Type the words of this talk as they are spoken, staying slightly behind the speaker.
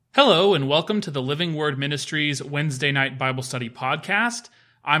Hello, and welcome to the Living Word Ministries Wednesday Night Bible Study Podcast.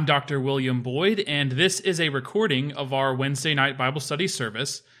 I'm Dr. William Boyd, and this is a recording of our Wednesday Night Bible Study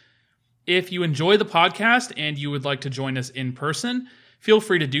service. If you enjoy the podcast and you would like to join us in person, feel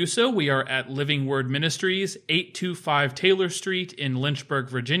free to do so. We are at Living Word Ministries, 825 Taylor Street in Lynchburg,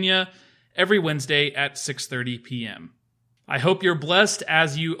 Virginia, every Wednesday at 6:30 p.m. I hope you're blessed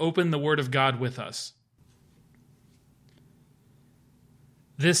as you open the Word of God with us.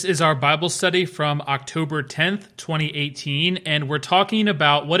 This is our Bible study from October 10th, 2018, and we're talking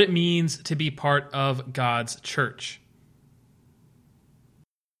about what it means to be part of God's church.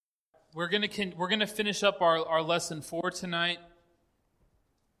 We're going to finish up our lesson 4 tonight.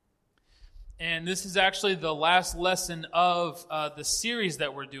 And this is actually the last lesson of the series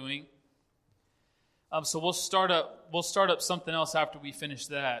that we're doing. So we'll start up something else after we finish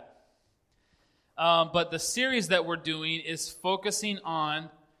that. But the series that we're doing is focusing on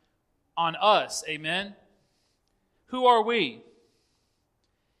us. Amen? Who are we?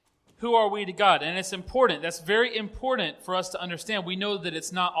 Who are we to God? And it's important. That's very important for us to understand. We know that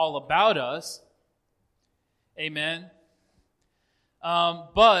it's not all about us. Amen?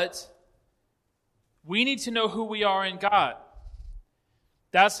 But we need to know who we are in God.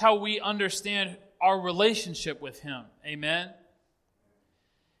 That's how we understand our relationship with Him. Amen?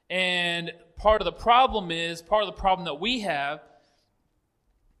 And part of the problem that we have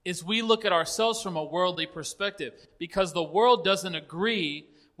is we look at ourselves from a worldly perspective because the world doesn't agree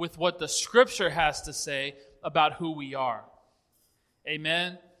with what the Scripture has to say about who we are.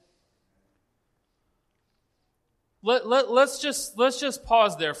 Amen? Let's just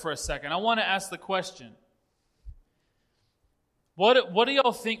pause there for a second. I want to ask the question. What do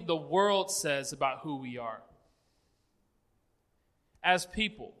y'all think the world says about who we are as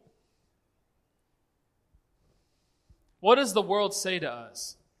people? What does the world say to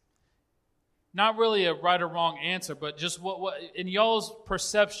us? Not really a right or wrong answer, but just what in y'all's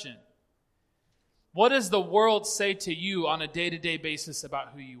perception, what does the world say to you on a day-to-day basis about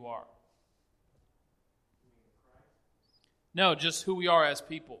who you are? No, just who we are as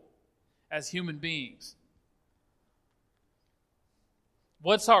people, as human beings.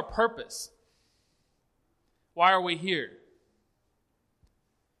 What's our purpose? Why are we here?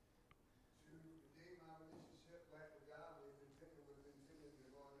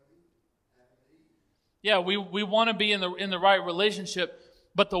 Yeah, we want to be in the right relationship,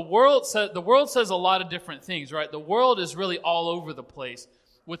 but the world says a lot of different things, right? The world is really all over the place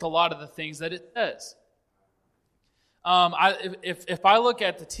with a lot of the things that it says. If I look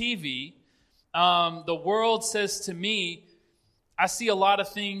at the TV, the world says to me, I see a lot of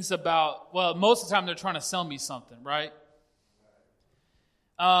things about, well, most of the time they're trying to sell me something, right?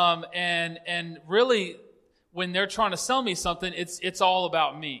 And really, when they're trying to sell me something, it's all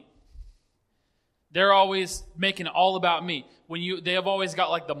about me. They're always making it all about me. They have always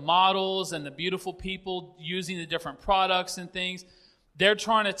got like the models and the beautiful people using the different products and things. They're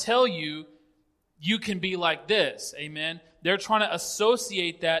trying to tell you, you can be like this. Amen. They're trying to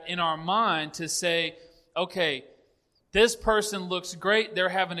associate that in our mind to say, okay, this person looks great. They're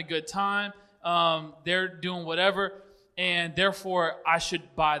having a good time. They're doing whatever. And therefore, I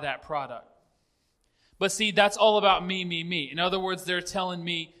should buy that product. But see, that's all about me, me, me. In other words, they're telling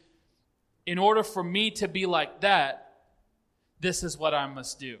me, in order for me to be like that, this is what I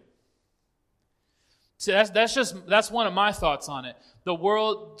must do. So that's one of my thoughts on it. The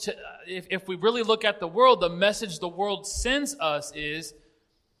world, if we really look at the world, the message the world sends us is,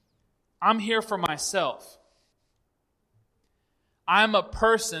 I'm here for myself. I'm a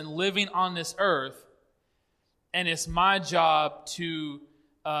person living on this earth, and it's my job to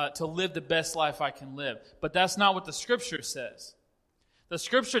live the best life I can live. But that's not what the Scripture says. The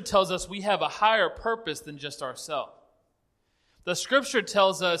Scripture tells us we have a higher purpose than just ourselves. The Scripture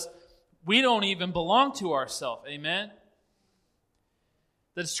tells us we don't even belong to ourselves. Amen?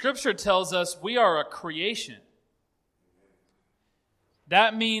 The Scripture tells us we are a creation.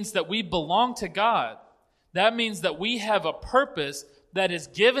 That means that we belong to God. That means that we have a purpose that is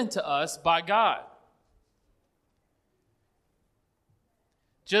given to us by God.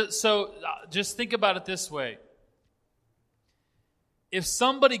 Just think about it this way. If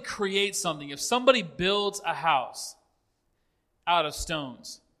somebody creates something, if somebody builds a house out of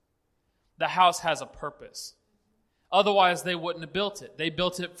stones, the house has a purpose. Otherwise, they wouldn't have built it. They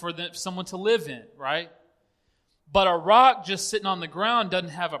built it for someone to live in, right? But a rock just sitting on the ground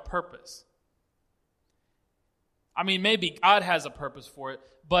doesn't have a purpose. I mean, maybe God has a purpose for it,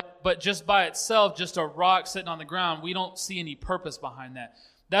 but just by itself, just a rock sitting on the ground, we don't see any purpose behind that.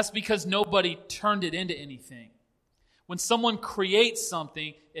 That's because nobody turned it into anything. When someone creates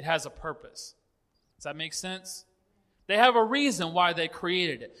something, it has a purpose. Does that make sense? They have a reason why they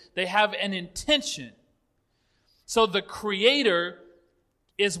created it. They have an intention. So the creator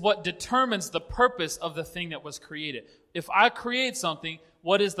is what determines the purpose of the thing that was created. If I create something,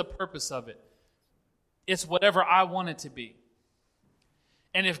 what is the purpose of it? It's whatever I want it to be.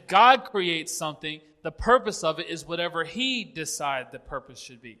 And if God creates something, the purpose of it is whatever He decided the purpose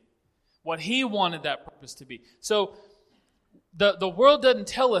should be. What He wanted that purpose to be. So the world doesn't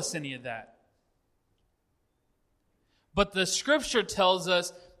tell us any of that. But the Scripture tells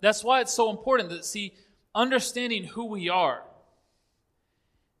us, that's why it's so important that, see, understanding who we are,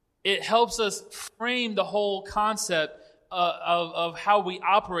 it helps us frame the whole concept of how we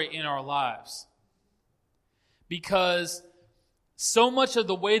operate in our lives. Because so much of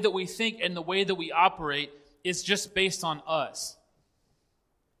the way that we think and the way that we operate is just based on us.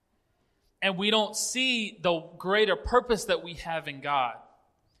 And we don't see the greater purpose that we have in God.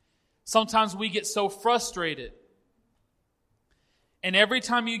 Sometimes we get so frustrated. And every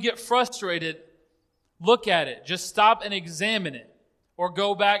time you get frustrated, look at it. Just stop and examine it. Or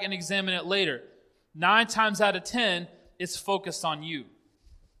go back and examine it later. 9 times out of 10, it's focused on you.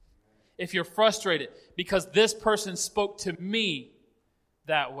 If you're frustrated, because this person spoke to me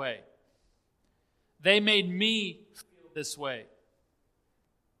that way. They made me feel this way.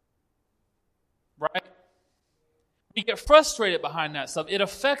 Right? We get frustrated behind that stuff. It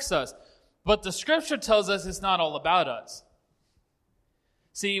affects us. But the Scripture tells us it's not all about us.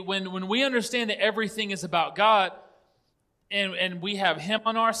 See, when we understand that everything is about God, and we have Him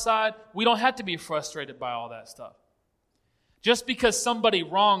on our side, we don't have to be frustrated by all that stuff. Just because somebody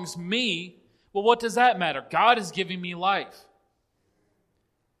wrongs me, well, what does that matter? God is giving me life.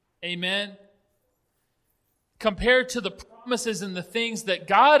 Amen? Compared to the promises and the things that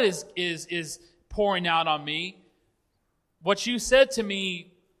God is pouring out on me, what you said to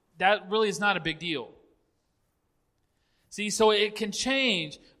me, that really is not a big deal. See, so it can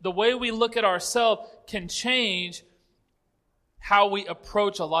change. The way we look at ourselves can change how we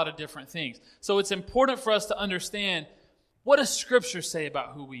approach a lot of different things. So it's important for us to understand, what does Scripture say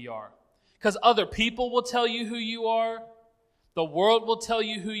about who we are? Because other people will tell you who you are. The world will tell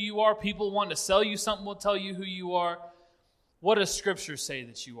you who you are. People want to sell you something will tell you who you are. What does Scripture say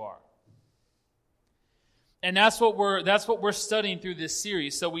that you are? And that's what we're studying through this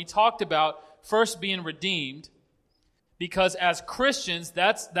series. So we talked about first being redeemed, because as Christians,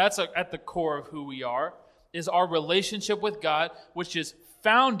 that's at the core of who we are, is our relationship with God, which is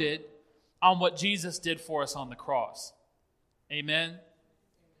founded on what Jesus did for us on the cross. Amen?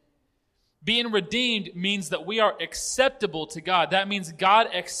 Being redeemed means that we are acceptable to God. That means God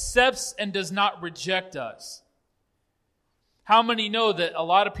accepts and does not reject us. How many know that a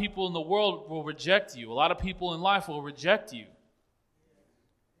lot of people in the world will reject you? A lot of people in life will reject you.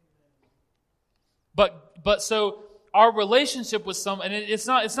 But so our relationship with someone, and it's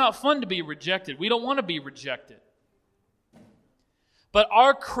not fun to be rejected. We don't want to be rejected. But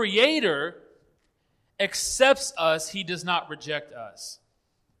our Creator accepts us. He does not reject us.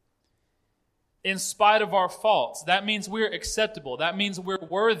 In spite of our faults. That means we're acceptable. That means we're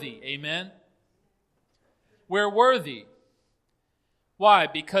worthy. Amen? We're worthy. Why?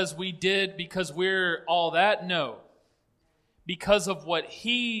 Because we're all that? No. Because of what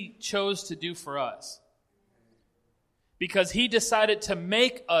He chose to do for us. Because He decided to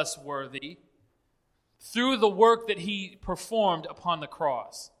make us worthy through the work that He performed upon the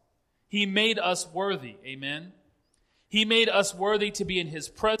cross. He made us worthy. Amen? He made us worthy to be in His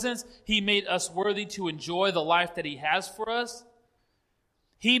presence. He made us worthy to enjoy the life that He has for us.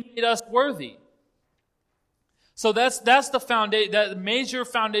 He made us worthy. So that's the foundation. That major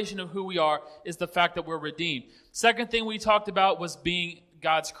foundation of who we are is the fact that we're redeemed. Second thing we talked about was being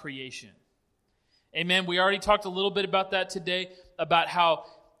God's creation. Amen. We already talked a little bit about that today, about how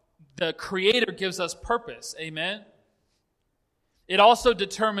the Creator gives us purpose. Amen. It also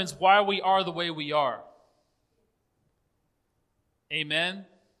determines why we are the way we are. Amen.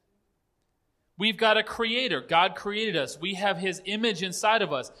 We've got a Creator. God created us. We have His image inside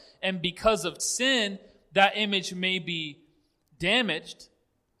of us. And because of sin, that image may be damaged.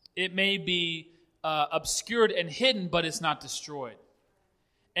 It may be obscured and hidden, but it's not destroyed.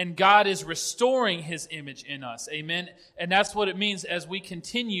 And God is restoring His image in us. Amen. And that's what it means as we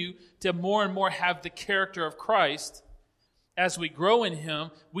continue to more and more have the character of Christ. As we grow in Him,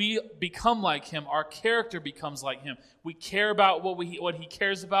 we become like Him. Our character becomes like Him. We care about what He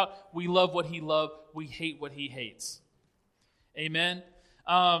cares about. We love what He loves. We hate what He hates. Amen.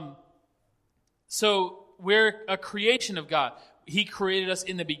 So we're a creation of God. He created us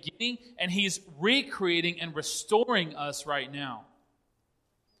in the beginning, and He's recreating and restoring us right now.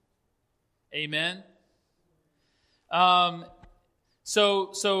 Amen.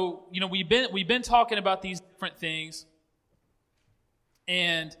 So we've been talking about these different things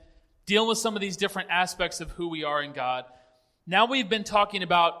and dealing with some of these different aspects of who we are in God. Now we've been talking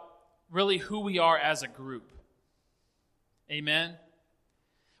about really who we are as a group. Amen.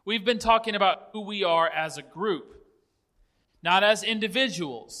 We've been talking about who we are as a group. Not as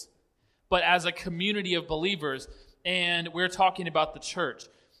individuals, but as a community of believers. And we're talking about the church.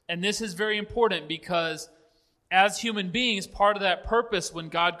 And this is very important because as human beings, part of that purpose when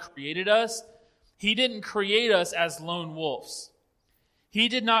God created us, He didn't create us as lone wolves. He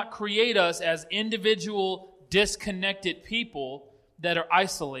did not create us as individual, disconnected people that are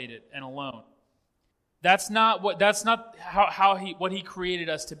isolated and alone. That's not what He created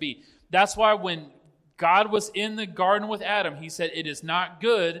us to be. That's why when God was in the garden with Adam, He said, "It is not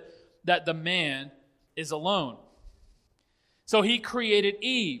good that the man is alone." So He created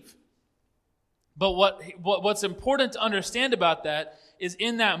Eve. But what's important to understand about that is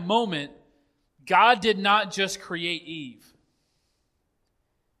in that moment, God did not just create Eve.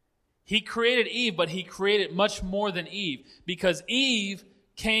 He created Eve, but He created much more than Eve, because Eve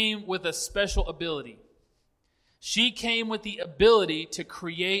came with a special ability. She came with the ability to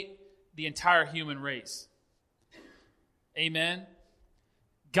create the entire human race. Amen.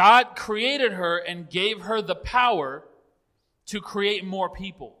 God created her and gave her the power to create more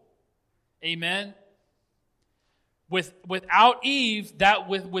people. Amen. Without Eve,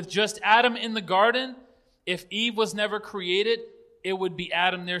 with just Adam in the garden, if Eve was never created, it would be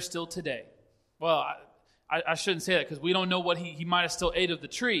Adam there still today. Well, I shouldn't say that because we don't know what he might have still ate of the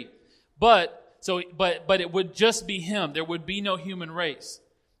tree. But it would just be him. There would be no human race.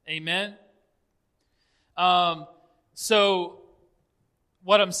 Amen. So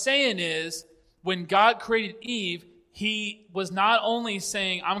what I'm saying is, when God created Eve, He was not only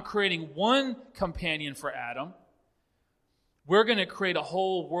saying, "I'm creating one companion for Adam, we're going to create a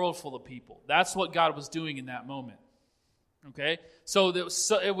whole world full of people." That's what God was doing in that moment. Okay? So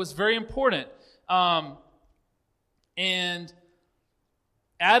it was very important. And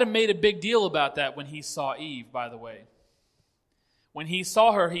Adam made a big deal about that when he saw Eve, by the way. When he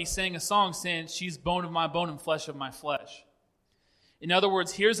saw her, he sang a song saying, "She's bone of my bone and flesh of my flesh." In other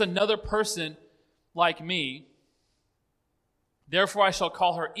words, here's another person like me. Therefore I shall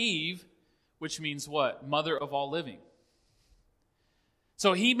call her Eve, which means what? Mother of all living.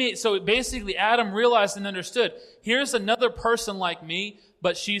 So basically Adam realized and understood, here's another person like me,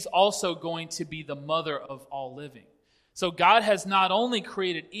 but she's also going to be the mother of all living. So God has not only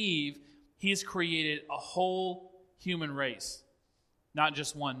created Eve, He's created a whole human race, not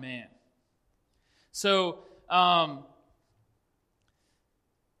just one man. So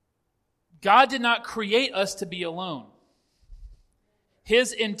God did not create us to be alone.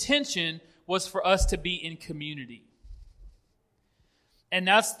 His intention was for us to be in community. And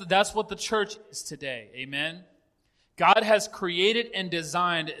that's what the church is today. Amen. God has created and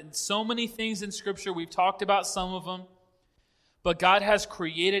designed so many things in Scripture. We've talked about some of them. But God has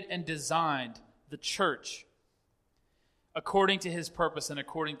created and designed the church according to His purpose and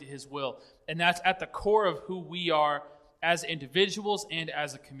according to His will. And that's at the core of who we are as individuals and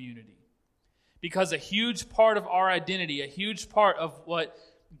as a community. Because a huge part of our identity, a huge part of what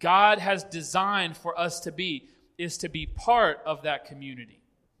God has designed for us to be, is to be part of that community.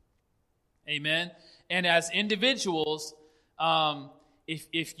 Amen. And as individuals,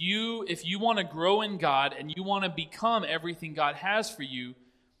 if you want to grow in God and you want to become everything God has for you,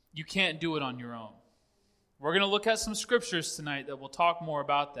 you can't do it on your own. We're going to look at some scriptures tonight that will talk more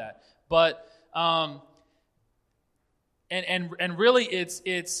about that. But and really,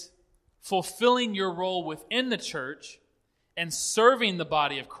 it's fulfilling your role within the church and serving the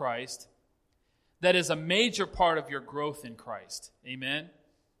body of Christ that is a major part of your growth in Christ. Amen?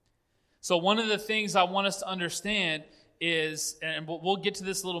 So one of the things I want us to understand is, and we'll get to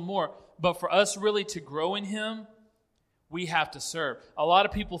this a little more, but for us really to grow in Him, we have to serve. A lot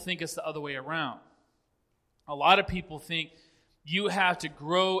of people think it's the other way around. A lot of people think you have to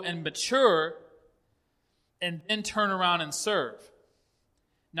grow and mature and then turn around and serve.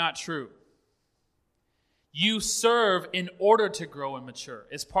 Not true. You serve in order to grow and mature.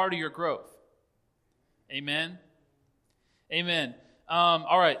 It's part of your growth. Amen? Amen.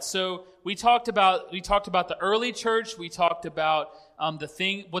 All right, so we talked about the early church. We talked about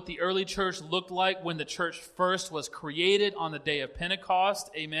what the early church looked like when the church first was created on the day of Pentecost.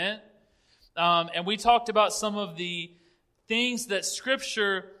 Amen. And we talked about some of the things that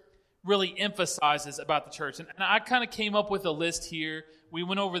Scripture really emphasizes about the church. And I kind of came up with a list here. We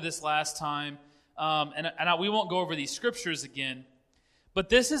went over this last time, we won't go over these scriptures again. But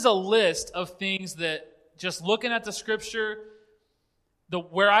this is a list of things that, just looking at the scripture,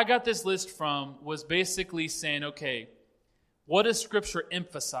 where I got this list from was basically saying, okay, what does scripture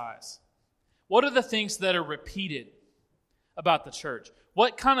emphasize? What are the things that are repeated about the church?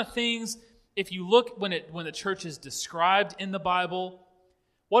 What kind of things, if you look when the church is described in the Bible,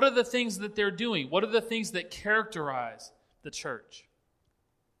 what are the things that they're doing? What are the things that characterize the church?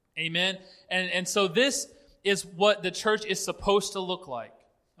 Amen? And so this is what the church is supposed to look like,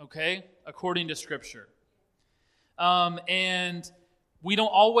 okay, according to Scripture. And we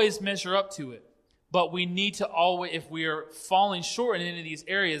don't always measure up to it, but we need to always, if we are falling short in any of these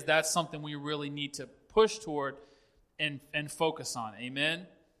areas, that's something we really need to push toward and focus on. Amen?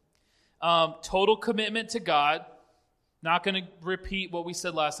 Total commitment to God. Not going to repeat what we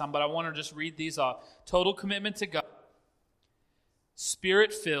said last time, but I want to just read these off. Total commitment to God.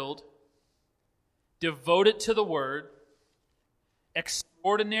 Spirit-filled. Devoted to the Word.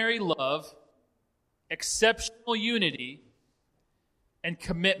 Extraordinary love. Exceptional unity. And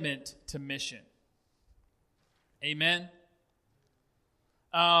commitment to mission. Amen?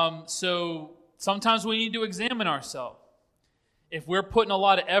 So sometimes we need to examine ourselves. If we're putting a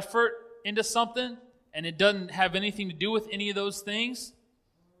lot of effort into something, and it doesn't have anything to do with any of those things,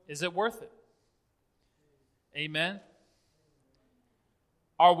 is it worth it? Amen?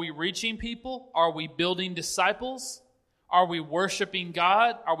 Are we reaching people? Are we building disciples? Are we worshiping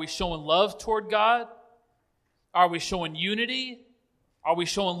God? Are we showing love toward God? Are we showing unity? Are we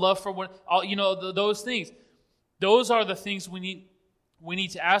showing love for one? Those things. Those are the things we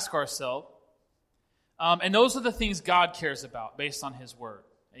need to ask ourselves. And those are the things God cares about based on His Word.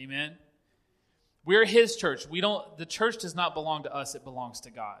 Amen? We're His church. The church does not belong to us, it belongs to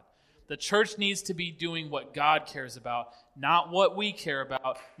God. The church needs to be doing what God cares about, not what we care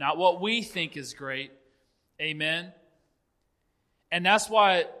about, not what we think is great. Amen? And that's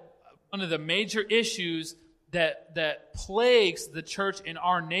why one of the major issues that plagues the church in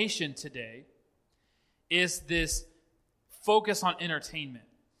our nation today is this focus on entertainment.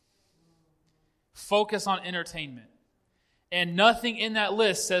 Focus on entertainment. And nothing in that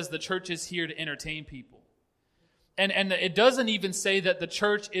list says the church is here to entertain people. And it doesn't even say that the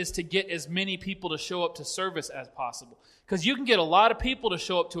church is to get as many people to show up to service as possible. Because you can get a lot of people to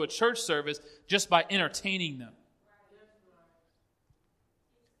show up to a church service just by entertaining them.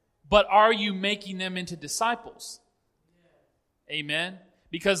 But are you making them into disciples? Amen?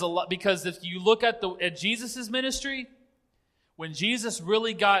 Because if you look at Jesus' ministry, when Jesus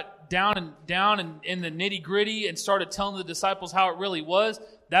really got down and in the nitty gritty and started telling the disciples how it really was,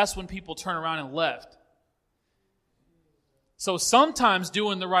 that's when people turned around and left. So sometimes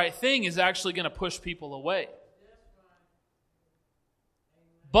doing the right thing is actually going to push people away.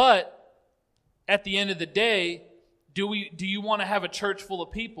 But at the end of the day, do you want to have a church full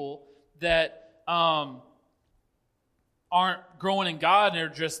of people that aren't growing in God and are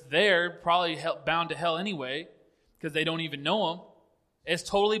just there, probably bound to hell anyway, because they don't even know Him? It's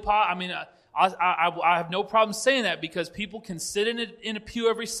totally possible. I have no problem saying that, because people can sit in a pew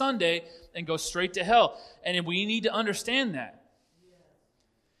every Sunday and go straight to hell. And we need to understand that.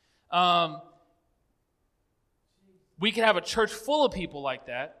 We could have a church full of people like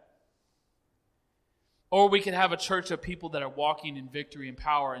that. Or we could have a church of people that are walking in victory and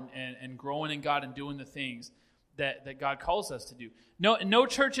power and growing in God and doing the things that God calls us to do. No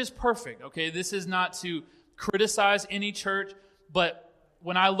church is perfect, okay? This is not to criticize any church, but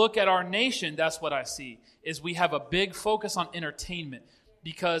when I look at our nation, that's what I see, is we have a big focus on entertainment,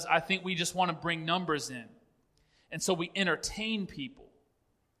 because I think we just want to bring numbers in. And so we entertain people,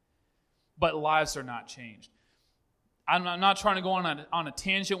 but lives are not changed. I'm not trying to go on a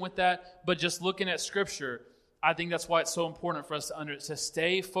tangent with that, but just looking at Scripture, I think that's why it's so important for us to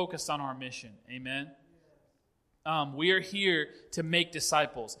stay focused on our mission. Amen? We are here to make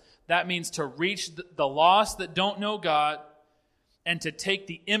disciples. That means to reach the lost that don't know God, and to take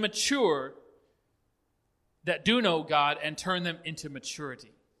the immature that do know God and turn them into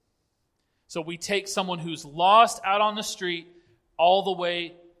maturity. So we take someone who's lost out on the street all the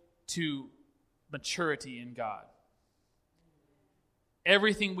way to maturity in God.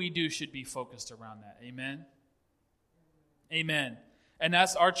 Everything we do should be focused around that. Amen? Amen. And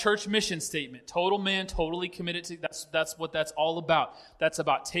that's our church mission statement. Total man, totally committed to. That's what that's all about. That's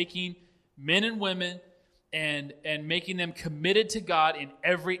about taking men and women and making them committed to God in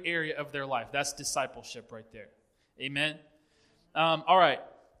every area of their life. That's discipleship right there. Amen? All right.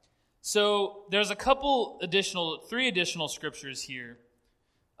 So there's three additional scriptures here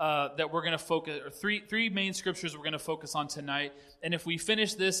that we're going to focus, or three main scriptures we're going to focus on tonight. And if we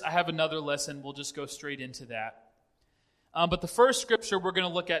finish this, I have another lesson. We'll just go straight into that. But the first scripture we're going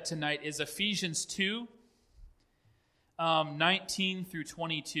to look at tonight is Ephesians 2, 19 through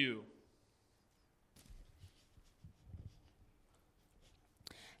 22.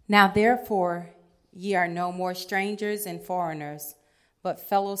 Now therefore ye are no more strangers and foreigners, but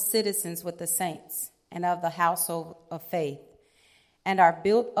fellow citizens with the saints and of the household of faith, and are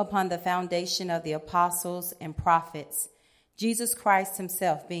built upon the foundation of the apostles and prophets, Jesus Christ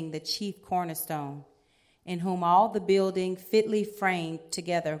himself being the chief cornerstone, in whom all the building fitly framed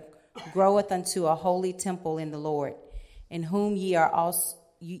together groweth unto a holy temple in the Lord, in whom ye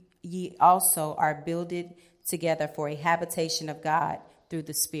also are builded together for a habitation of God through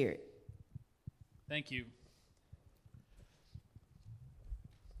the Spirit. Thank you.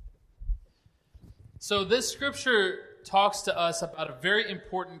 So this scripture talks to us about a very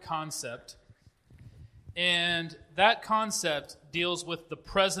important concept, and that concept deals with the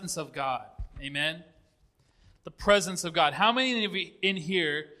presence of God. Amen? The presence of God. How many of you in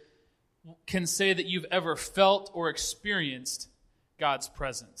here can say that you've ever felt or experienced God's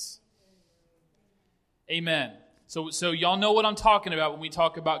presence? Amen. So y'all know what I'm talking about when we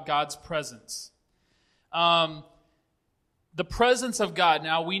talk about God's presence. The presence of God.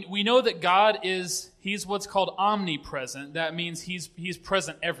 Now, we know that God He's what's called omnipresent. That means He's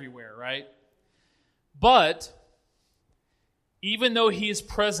present everywhere, right? But even though He is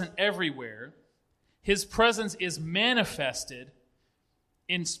present everywhere, His presence is manifested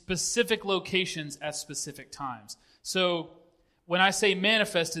in specific locations at specific times. So when I say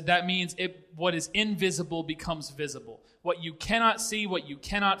manifested, that means what is invisible becomes visible. What you cannot see, what you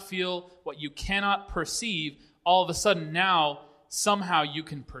cannot feel, what you cannot perceive, all of a sudden now somehow you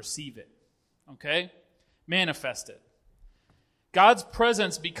can perceive it. Okay? Manifested. God's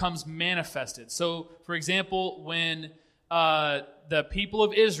presence becomes manifested. So, for example, when the people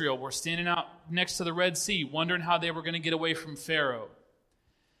of Israel were standing out next to the Red Sea, wondering how they were going to get away from Pharaoh,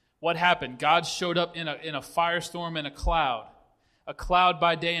 what happened? God showed up in a firestorm and a cloud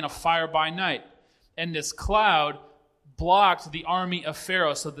by day and a fire by night. And this cloud blocked the army of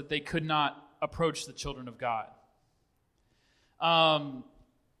Pharaoh so that they could not approach the children of God.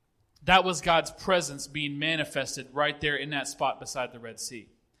 That was God's presence being manifested right there in that spot beside the Red Sea.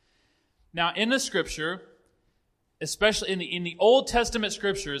 Now, in the scripture, especially in the Old Testament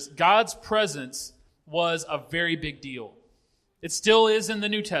scriptures, God's presence was a very big deal. It still is in the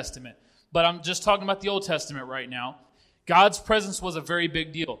New Testament, but I'm just talking about the Old Testament right now. God's presence was a very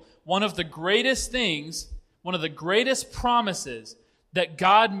big deal. One of the greatest promises that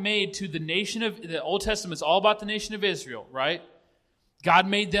God made to the nation of, the Old Testament is all about the nation of Israel, right? God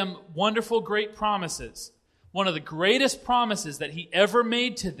made them wonderful, great promises. One of the greatest promises that He ever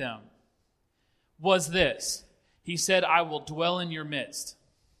made to them was this. He said, I will dwell in your midst.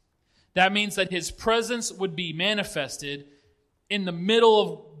 That means that His presence would be manifested in the middle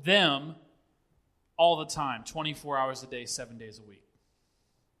of them all the time, 24 hours a day, 7 days a week.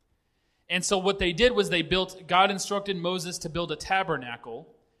 And so what they did was God instructed Moses to build a tabernacle,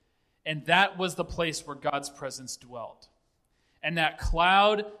 and that was the place where God's presence dwelt. And that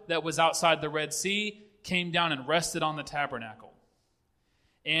cloud that was outside the Red Sea came down and rested on the tabernacle.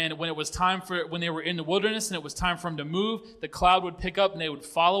 And when they were in the wilderness and it was time for them to move, the cloud would pick up and they would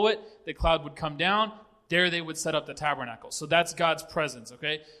follow it. The cloud would come down. There they would set up the tabernacle. So that's God's presence,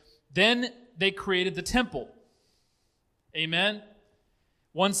 okay? Then they created the temple. Amen?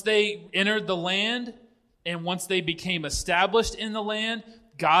 Once they entered the land and once they became established in the land,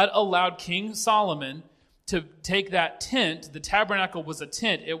 God allowed King Solomon to take that tent. The tabernacle was a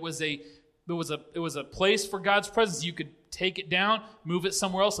tent. It was a place for God's presence. You could take it down, move it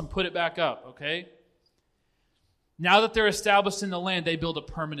somewhere else, and put it back up, okay? Now that they're established in the land, they build a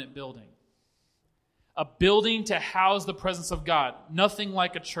permanent building. A building to house the presence of God. Nothing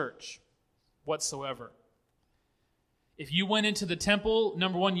like a church whatsoever. If you went into the temple,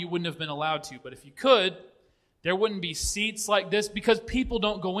 number one, you wouldn't have been allowed to. But if you could, there wouldn't be seats like this because people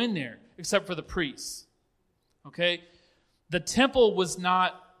don't go in there except for the priests. Okay? The temple was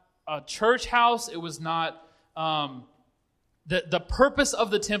not a church house. It was not... The purpose of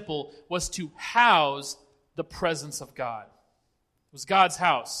the temple was to house the presence of God. It was God's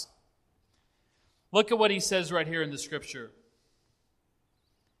house. Look at what He says right here in the scripture.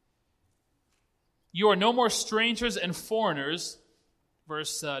 You are no more strangers and foreigners,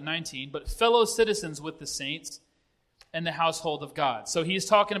 verse 19, but fellow citizens with the saints and the household of God. So he's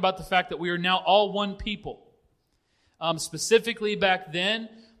talking about the fact that we are now all one people. Specifically back then,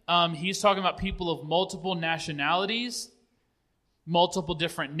 he's talking about people of multiple nationalities, multiple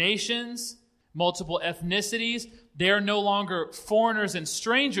different nations, multiple ethnicities. They are no longer foreigners and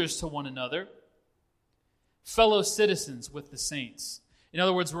strangers to one another, fellow citizens with the saints. In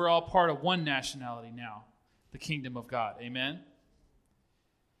other words, we're all part of one nationality now, the kingdom of God. Amen?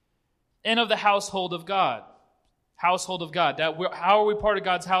 And of the household of God. Household of God. How are we part of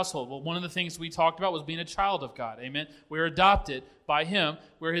God's household? Well, one of the things we talked about was being a child of God. Amen? We're adopted by Him.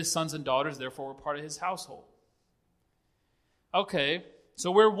 We're His sons and daughters. Therefore, we're part of His household. Okay, so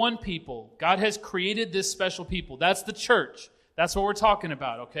we're one people. God has created this special people. That's the church. That's what we're talking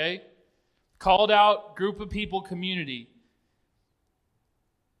about, okay? Called out group of people, community.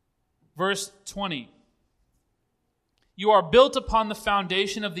 Verse 20. You are built upon the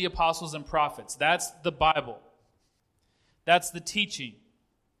foundation of the apostles and prophets. That's the Bible. That's the teaching.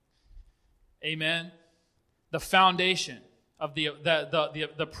 Amen. The foundation of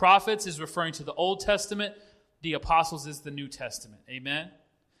the prophets is referring to the Old Testament. The apostles is the New Testament. Amen.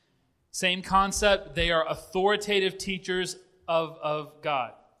 Same concept. They are authoritative teachers of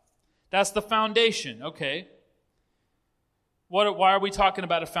God. That's the foundation. Okay. Why are we talking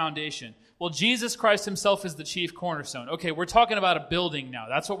about a foundation? Well, Jesus Christ Himself is the chief cornerstone. Okay, we're talking about a building now.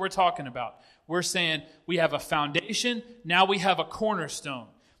 That's what we're talking about. We're saying we have a foundation, now we have a cornerstone.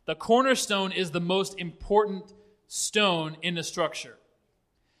 The cornerstone is the most important stone in the structure.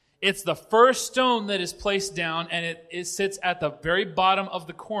 It's the first stone that is placed down, and it sits at the very bottom of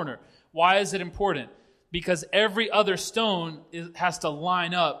the corner. Why is it important? Because every other stone has to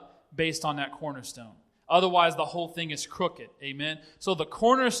line up based on that cornerstone. Otherwise, the whole thing is crooked. Amen? So the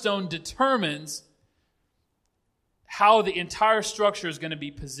cornerstone determines how the entire structure is going to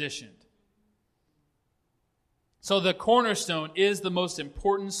be positioned. So the cornerstone is the most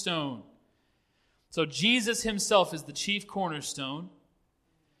important stone. So Jesus Himself is the chief cornerstone,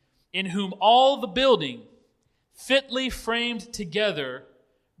 in whom all the building, fitly framed together,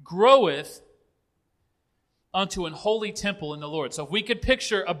 groweth unto an holy temple in the Lord. So if we could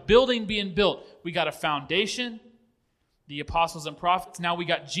picture a building being built, we got a foundation, the apostles and prophets. Now we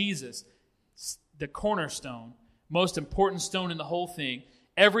got Jesus, the cornerstone, most important stone in the whole thing.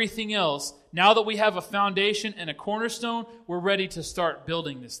 Everything else, now that we have a foundation and a cornerstone, we're ready to start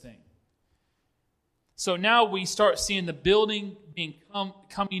building this thing. So now we start seeing the building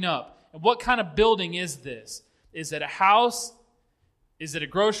coming up. And what kind of building is this? Is it a house? Is it a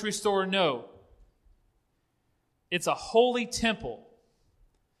grocery store? No. It's a holy temple.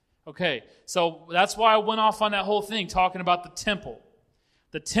 Okay, so that's why I went off on that whole thing, talking about the temple.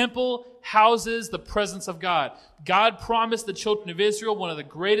 The temple houses the presence of God. God promised the children of Israel, one of the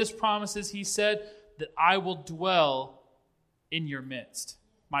greatest promises, He said, that I will dwell in your midst.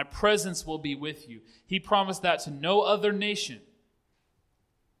 My presence will be with you. He promised that to no other nation.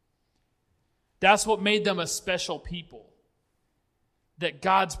 That's what made them a special people, that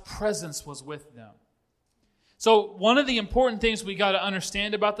God's presence was with them. So one of the important things we got to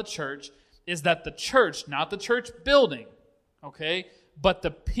understand about the church is that the church, not the church building, okay, but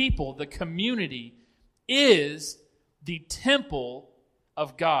the people, the community, is the temple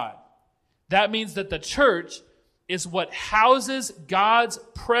of God. That means that the church is what houses God's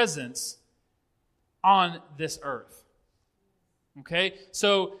presence on this earth. Okay?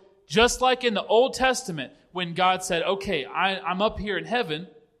 So just like in the Old Testament, when God said, okay, I'm up here in heaven,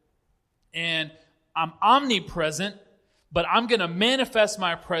 and I'm omnipresent, but I'm going to manifest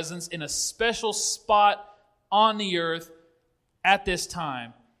my presence in a special spot on the earth at this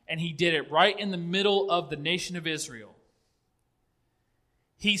time. And He did it right in the middle of the nation of Israel.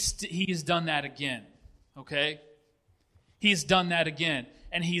 He's done that again. Okay? He's done that again.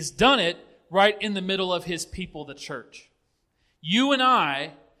 And He's done it right in the middle of His people, the church. You and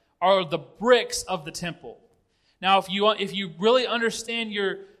I are the bricks of the temple. Now, if you really understand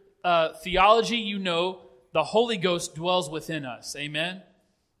your theology, you know the Holy Ghost dwells within us. Amen?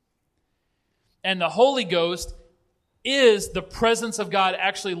 And the Holy Ghost is the presence of God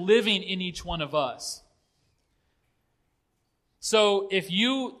actually living in each one of us. So if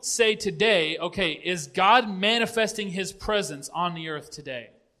you say today, okay, is God manifesting His presence on the earth today?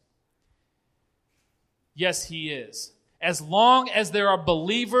 Yes, He is. As long as there are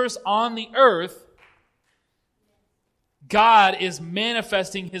believers on the earth, God is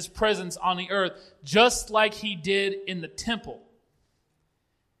manifesting His presence on the earth just like He did in the temple.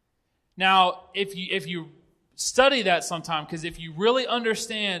 Now, if you study that sometime, because if you really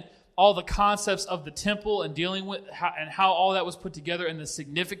understand all the concepts of the temple and dealing with how all that was put together and the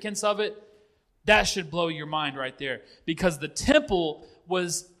significance of it, that should blow your mind right there. Because the temple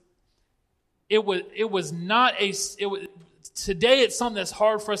today it's something that's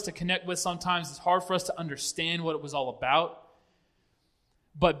hard for us to connect with sometimes. It's hard for us to understand what it was all about.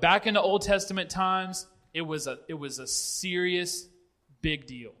 But back in the Old Testament times, it was a serious, big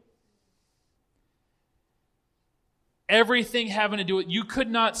deal. Everything having to do with, you could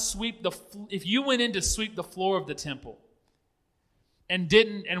not sweep if you went in to sweep the floor of the temple and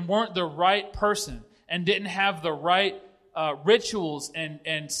weren't the right person and didn't have the right rituals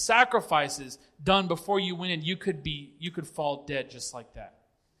and sacrifices done before you went in, you could fall dead just like that.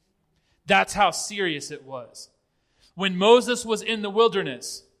 That's how serious it was. When Moses was in the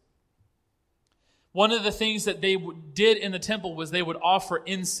wilderness, one of the things that they did in the temple was they would offer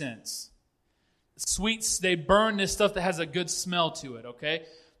incense. Sweets, they burn this stuff that has a good smell to it, okay?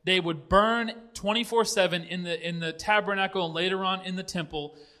 They would burn 24/7 in the tabernacle, and later on in the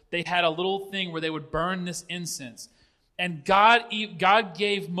temple, they had a little thing where they would burn this incense. And God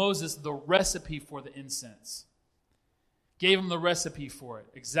gave Moses the recipe for the incense. Gave him the recipe for it.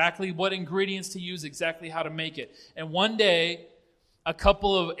 Exactly what ingredients to use, exactly how to make it. And one day, a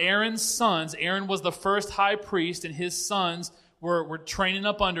couple of Aaron's sons, Aaron was the first high priest, and his sons were training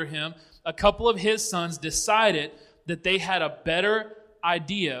up under him. A couple of his sons decided that they had a better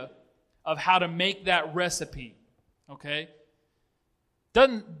idea of how to make that recipe. Okay?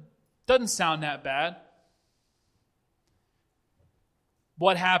 Doesn't sound that bad.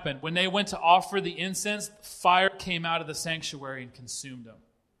 What happened? When they went to offer the incense, fire came out of the sanctuary and consumed them.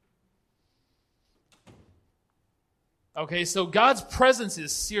 Okay, so God's presence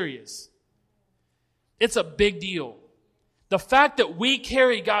is serious. It's a big deal. The fact that we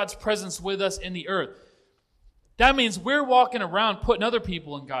carry God's presence with us in the earth, that means we're walking around putting other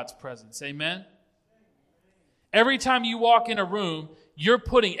people in God's presence. Amen? Every time you walk in a room, you're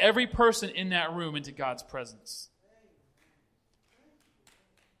putting every person in that room into God's presence.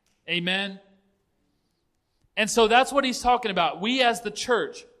 Amen? And so that's what he's talking about. We as the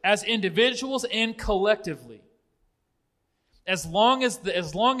church, as individuals and collectively, as long as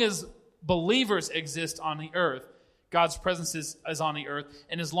believers exist on the earth, God's presence is on the earth.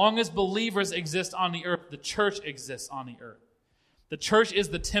 And as long as believers exist on the earth, the church exists on the earth. The church is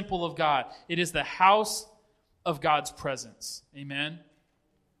the temple of God. It is the house of God's presence. Amen?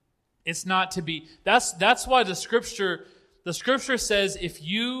 It's not to be... That's why the scripture says if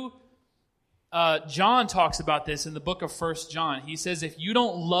you... John talks about this in the book of 1 John. He says if you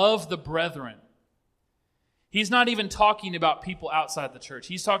don't love the brethren... He's not even talking about people outside the church.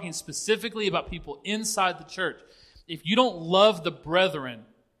 He's talking specifically about people inside the church. If you don't love the brethren,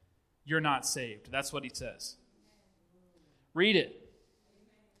 you're not saved. That's what he says. Read it.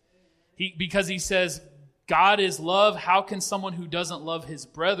 Because he says, God is love. How can someone who doesn't love his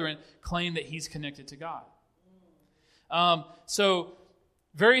brethren claim that he's connected to God?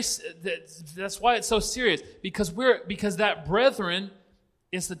 That's why it's so serious. Because that brethren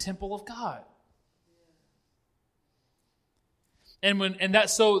is the temple of God. And when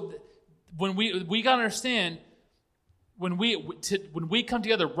we got to understand, when we come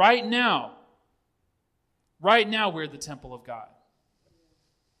together right now we're the temple of God.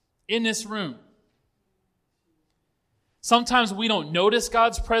 In this room. Sometimes we don't notice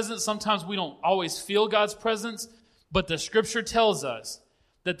God's presence. Sometimes we don't always feel God's presence. But the scripture tells us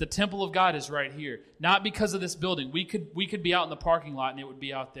that the temple of God is right here. Not because of this building. We could be out in the parking lot and it would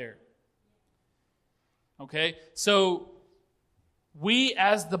be out there. Okay? So... we,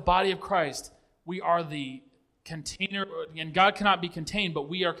 as the body of Christ, we are the container, and God cannot be contained, but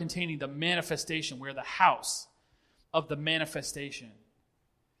we are containing the manifestation. We're the house of the manifestation.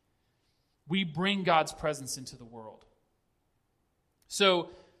 We bring God's presence into the world. So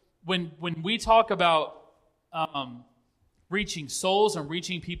when we talk about reaching souls and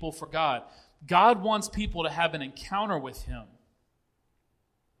reaching people for God, God wants people to have an encounter with Him.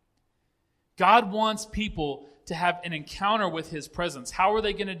 God wants people to have an encounter with His presence. How are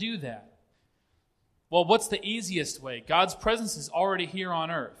they going to do that? Well, what's the easiest way? God's presence is already here on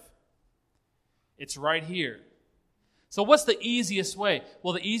earth. It's right here. So what's the easiest way?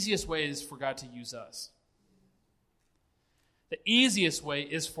 Well, the easiest way is for God to use us. The easiest way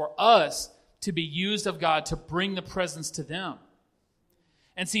is for us to be used of God to bring the presence to them.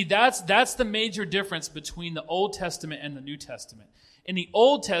 And see, that's the major difference between the Old Testament and the New Testament. In the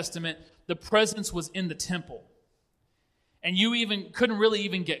Old Testament, the presence was in the temple. And you couldn't really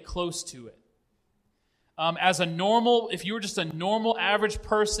even get close to it. If you were just a normal average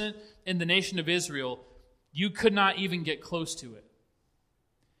person in the nation of Israel, you could not even get close to it.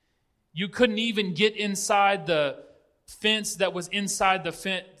 You couldn't even get inside the fence that was inside the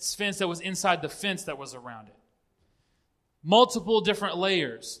fence that was inside the fence that was around it. Multiple different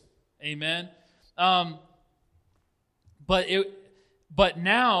layers. Amen. But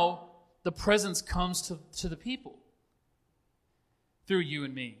now the presence comes to the people. through you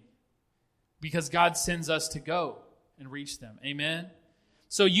and me. Because God sends us to go and reach them. Amen?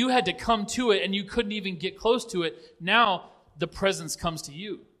 So you had to come to it and you couldn't even get close to it. Now the presence comes to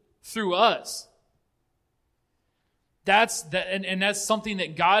you through us. That's something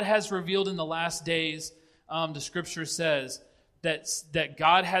that God has revealed in the last days. The scripture says that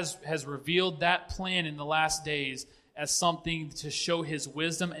God has revealed that plan in the last days as something to show his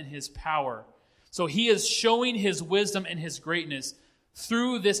wisdom and his power. So he is showing his wisdom and his greatness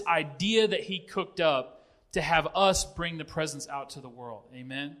through this idea that he cooked up to have us bring the presence out to the world.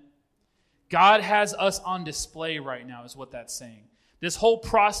 Amen? God has us on display right now is what that's saying. This whole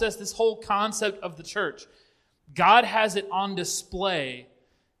process, this whole concept of the church, God has it on display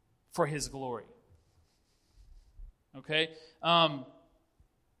for his glory. Okay? All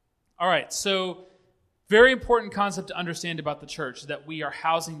right, so very important concept to understand about the church, that we are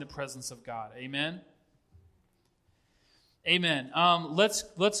housing the presence of God. Amen? Amen. Let's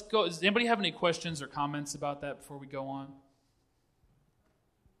go. Does anybody have any questions or comments about that before we go on?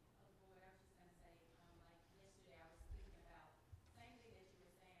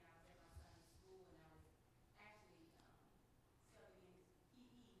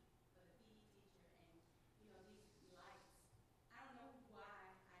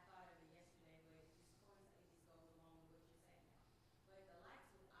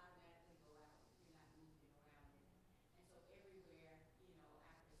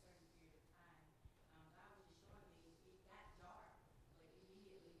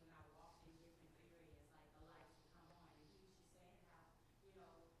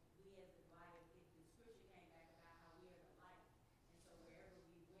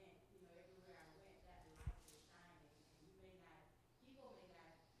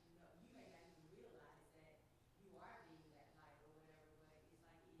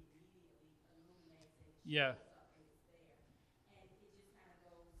 Yeah.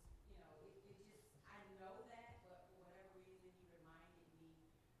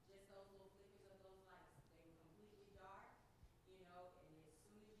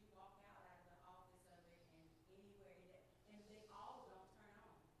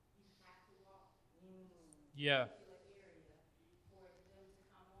 Yeah.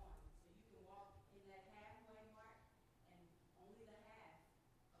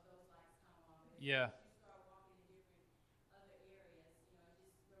 Yeah.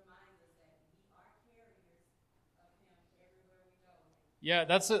 Yeah,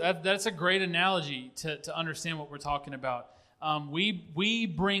 that's a great analogy to understand what we're talking about. We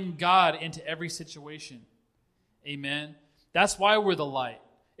bring God into every situation. Amen. That's why we're the light.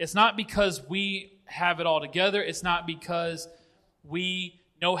 It's not because we have it all together. It's not because we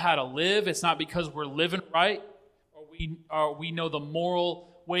know how to live. It's not because we're living right or we know the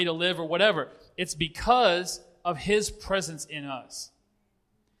moral way to live or whatever. It's because of his presence in us.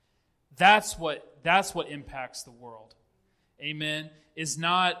 That's what impacts the world. Amen. Is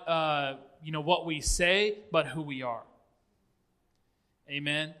not what we say, but who we are.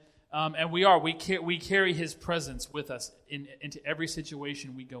 Amen. And we carry his presence with us into every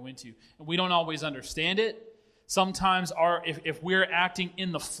situation we go into. And we don't always understand it. Sometimes if we're acting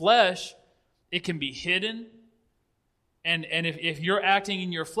in the flesh, it can be hidden. And if you're acting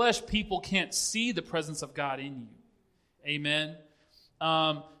in your flesh, people can't see the presence of God in you. Amen.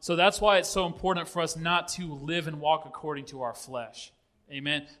 So that's why it's so important for us not to live and walk according to our flesh.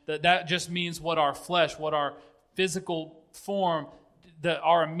 Amen. That just means what our flesh, what our physical form,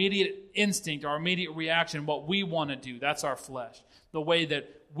 our immediate instinct, our immediate reaction, what we want to do. That's our flesh. The way that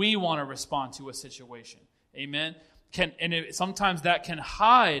we want to respond to a situation. Amen. Sometimes that can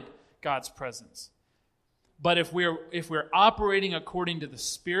hide God's presence. But if we're operating according to the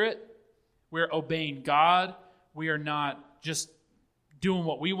Spirit, we're obeying God. We are not just doing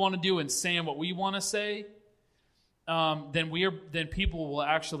what we want to do and saying what we want to say. Then people will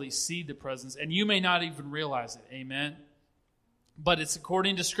actually see the presence, and you may not even realize it. Amen. But it's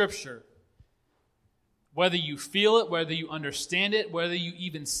according to Scripture. Whether you feel it, whether you understand it, whether you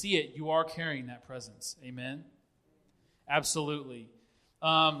even see it, you are carrying that presence. Amen. Absolutely.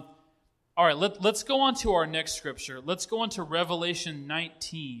 All right, let's go on to our next scripture. Let's go on to Revelation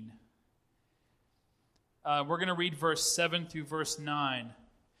 19. We're going to read verse 7 through verse 9.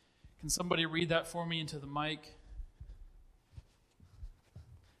 Can somebody read that for me into the mic?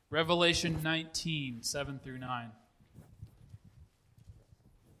 Revelation 19, 7 through 9.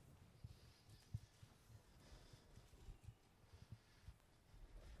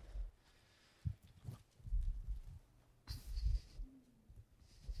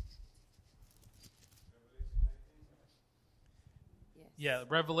 Yeah,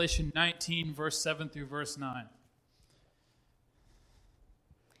 Revelation 19, verse 7 through verse 9.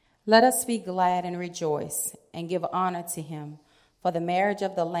 Let us be glad and rejoice and give honor to him, for the marriage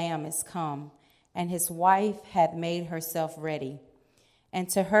of the Lamb is come, and his wife hath made herself ready. And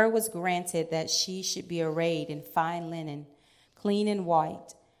to her was granted that she should be arrayed in fine linen, clean and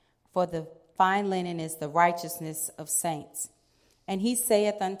white, for the fine linen is the righteousness of saints. And he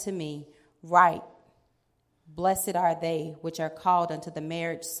saith unto me, Write, blessed are they which are called unto the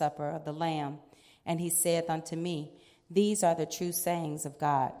marriage supper of the Lamb. And he saith unto me, These are the true sayings of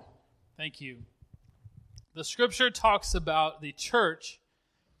God. Thank you. The scripture talks about the church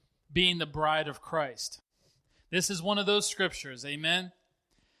being the bride of Christ. This is one of those scriptures, amen?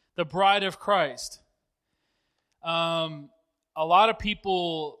 The bride of Christ. A lot of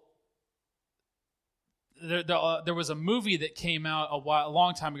people, there was a movie that came out a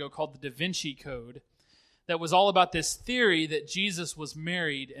long time ago called The Da Vinci Code that was all about this theory that Jesus was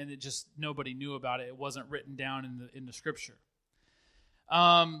married and it just nobody knew about it. It wasn't written down in the scripture.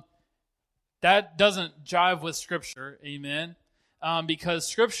 That doesn't jive with Scripture, amen, because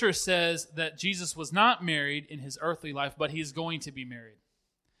Scripture says that Jesus was not married in his earthly life, but he is going to be married.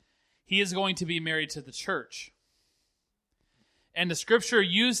 He is going to be married to the church. And the Scripture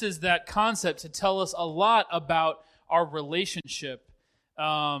uses that concept to tell us a lot about our relationship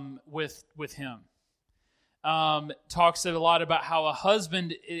with him. Talks a lot about how a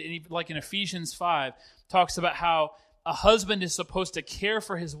husband, like in Ephesians 5, talks about how a husband is supposed to care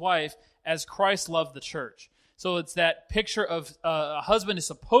for his wife as Christ loved the church. So it's that picture of a husband is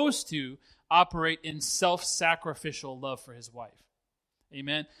supposed to operate in self-sacrificial love for his wife.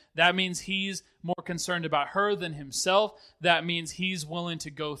 Amen. That means he's more concerned about her than himself. That means he's willing to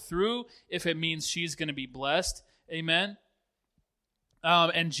go through if it means she's going to be blessed. Amen.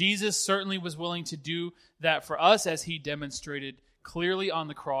 And Jesus certainly was willing to do that for us as he demonstrated clearly on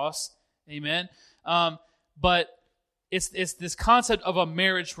the cross. Amen. But it's this concept of a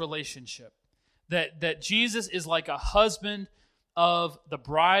marriage relationship. That Jesus is like a husband of the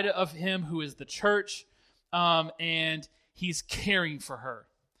bride of him who is the church, and he's caring for her.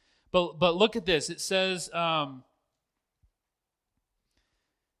 But look at this. It says,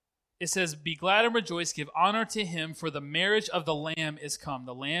 be glad and rejoice, give honor to him, for the marriage of the Lamb is come.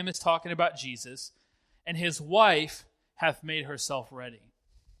 The Lamb is talking about Jesus, and his wife hath made herself ready.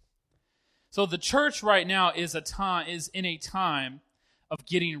 So the church right now is in a time of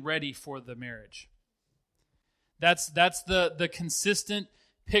getting ready for the marriage. That's the consistent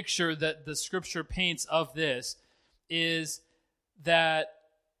picture that the scripture paints of this, is that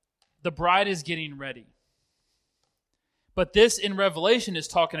the bride is getting ready. But this in Revelation is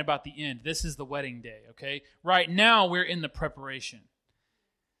talking about the end. This is the wedding day, okay? Right now we're in the preparation.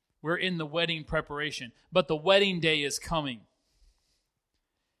 We're in the wedding preparation. But the wedding day is coming.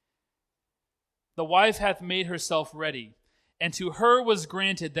 The wife hath made herself ready, and to her was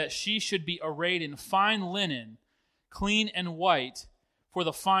granted that she should be arrayed in fine linen, clean and white, for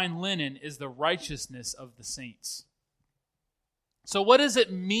the fine linen is the righteousness of the saints. So what does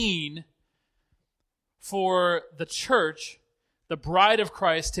it mean for the church, the bride of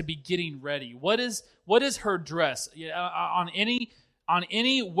Christ, to be getting ready? What is her dress? On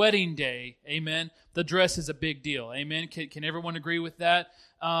any wedding day, amen, the dress is a big deal. Amen. Can everyone agree with that?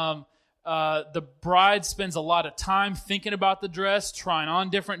 The bride spends a lot of time thinking about the dress, trying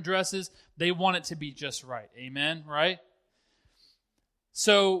on different dresses. They want it to be just right. Amen, right?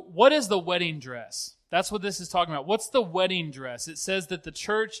 So what is the wedding dress? That's what this is talking about. What's the wedding dress? It says that the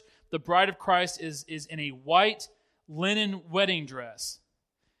church, the bride of Christ, is in a white linen wedding dress.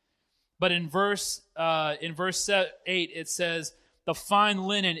 But in verse 8, it says, the fine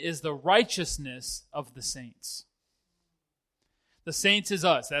linen is the righteousness of the saints. The saints is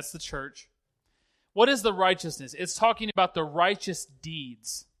us. That's the church. What is the righteousness? It's talking about the righteous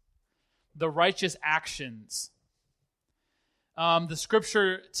deeds, the righteous actions. The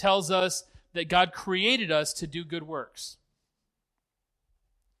scripture tells us that God created us to do good works,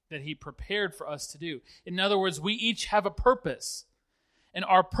 that he prepared for us to do. In other words, we each have a purpose, and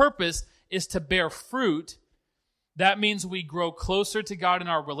our purpose is to bear fruit. That means we grow closer to God in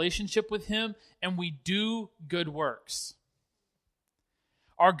our relationship with him, and we do good works.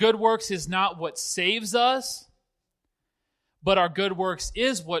 Our good works is not what saves us, but our good works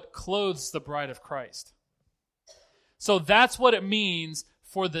is what clothes the bride of Christ. So that's what it means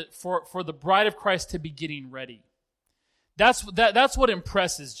for the bride of Christ to be getting ready. That's what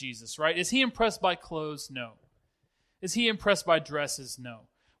impresses Jesus, right? Is he impressed by clothes? No. Is he impressed by dresses? No.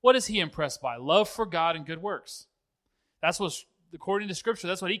 What is he impressed by? Love for God and good works. That's what, according to Scripture,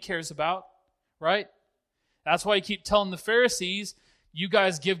 that's what he cares about, right? That's why he keeps telling the Pharisees, You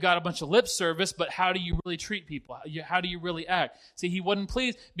guys give God a bunch of lip service, but how do you really treat people? How do you really act? See, he wasn't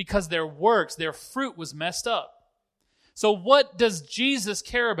pleased because their works, their fruit was messed up. So what does Jesus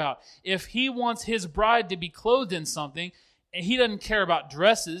care about? If he wants his bride to be clothed in something, and he doesn't care about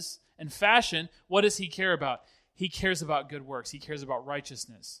dresses and fashion, what does he care about? He cares about good works. He cares about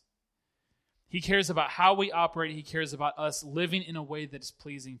righteousness. He cares about how we operate. He cares about us living in a way that is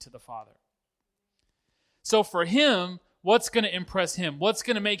pleasing to the Father. So for him, what's going to impress him? What's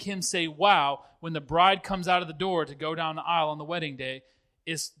going to make him say, wow, when the bride comes out of the door to go down the aisle on the wedding day,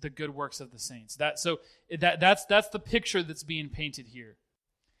 is the good works of the saints. That's the picture that's being painted here.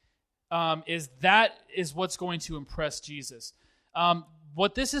 Is what's going to impress Jesus.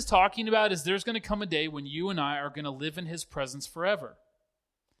 What this is talking about is there's going to come a day when you and I are going to live in his presence forever.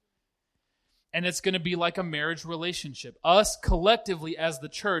 And it's going to be like a marriage relationship. Us collectively as the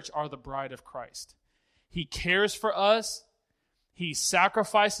church are the bride of Christ. He cares for us. He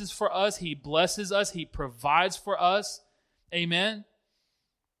sacrifices for us. He blesses us. He provides for us. Amen.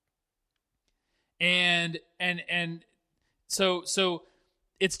 And so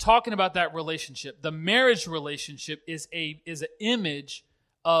it's talking about that relationship. The marriage relationship is an image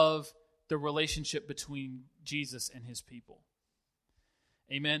of the relationship between Jesus and his people.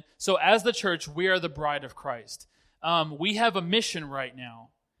 Amen. So as the church, we are the bride of Christ. We have a mission right now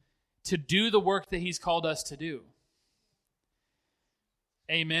to do the work that he's called us to do.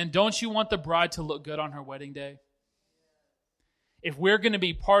 Amen. Don't you want the bride to look good on her wedding day? If we're going to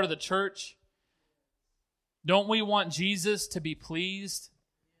be part of the church, don't we want Jesus to be pleased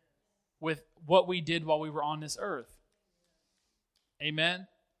with what we did while we were on this earth? Amen.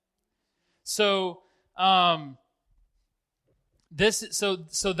 So that's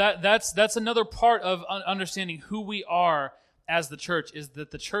another part of understanding who we are as the church, is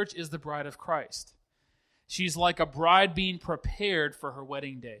that the church is the bride of Christ. She's like a bride being prepared for her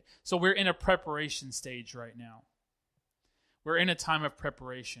wedding day. So we're in a preparation stage right now. We're in a time of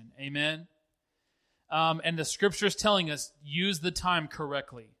preparation. Amen. And the scripture is telling us, use the time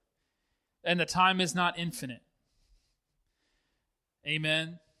correctly. And the time is not infinite.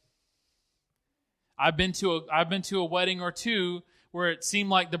 Amen. I've been to a wedding or two where it seemed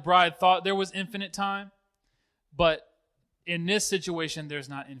like the bride thought there was infinite time, but in this situation, there's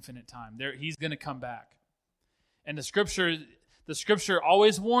not infinite time. He's going to come back. And the scripture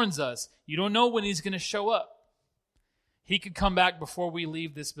always warns us, you don't know when he's going to show up. He could come back before we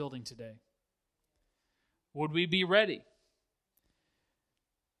leave this building today. Would we be ready?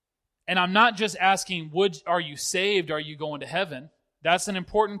 And I'm not just asking, are you saved? Are you going to heaven? That's an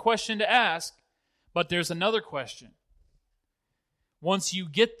important question to ask. But there's another question. Once you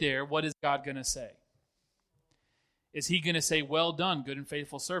get there, what is God going to say? Is he going to say, well done, good and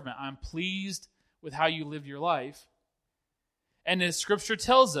faithful servant? I'm pleased with how you live your life. And as Scripture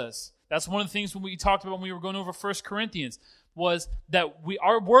tells us, that's one of the things when we talked about when we were going over 1 Corinthians, was that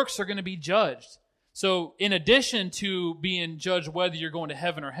our works are going to be judged. So in addition to being judged whether you're going to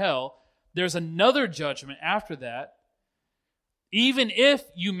heaven or hell, there's another judgment after that. Even if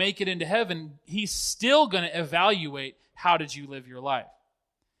you make it into heaven, he's still going to evaluate how did you live your life.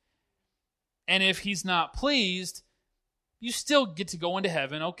 And if he's not pleased, you still get to go into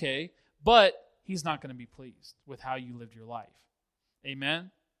heaven, okay, but he's not going to be pleased with how you lived your life.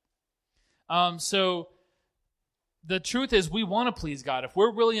 Amen? So the truth is we want to please God. If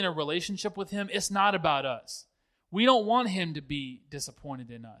we're really in a relationship with him, it's not about us. We don't want him to be disappointed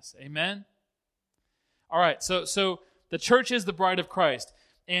in us. Amen? All right, so the church is the bride of Christ,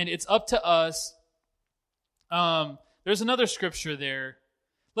 and it's up to us. There's another scripture there.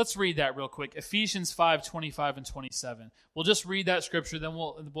 Let's read that real quick. Ephesians 5:25 and 27. We'll just read that scripture, then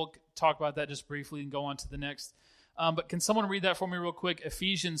we'll talk about that just briefly and go on to the next. But can someone read that for me real quick?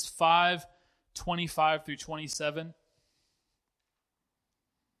 Ephesians 5:25 through 27.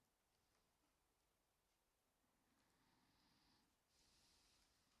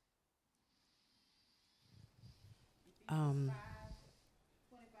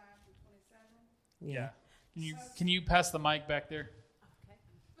 Yeah. Can you pass the mic back there? Okay.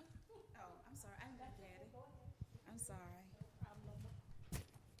 Oh, I'm sorry. I'm not Daddy. I'm sorry.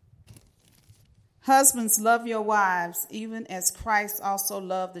 Husbands, love your wives, even as Christ also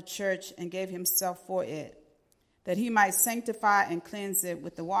loved the church and gave himself for it, that he might sanctify and cleanse it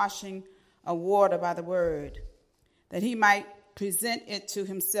with the washing of water by the word, that he might present it to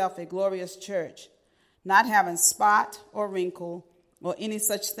himself a glorious church, not having spot or wrinkle or any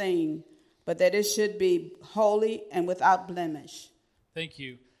such thing, but that it should be holy and without blemish. Thank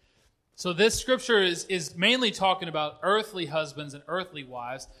you. So this scripture is mainly talking about earthly husbands and earthly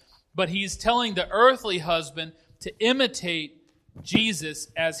wives, but he's telling the earthly husband to imitate Jesus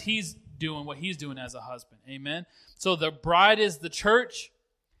as he's doing what he's doing as a husband. Amen. So the bride is the church.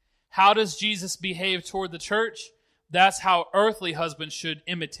 How does Jesus behave toward the church? That's how earthly husbands should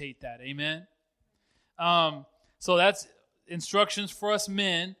imitate that. Amen. So that's instructions for us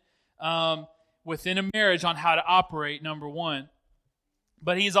men within a marriage on how to operate, number one.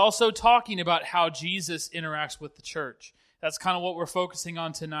 But he's also talking about how Jesus interacts with the church. That's kind of what we're focusing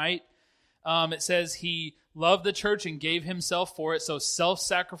on tonight. It says he loved the church and gave himself for it, so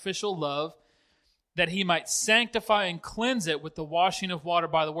self-sacrificial love, that he might sanctify and cleanse it with the washing of water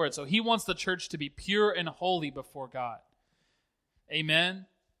by the word. So he wants the church to be pure and holy before God. Amen?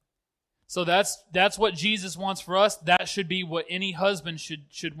 So that's what Jesus wants for us. That should be what any husband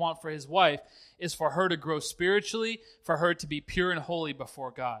should want for his wife, is for her to grow spiritually, for her to be pure and holy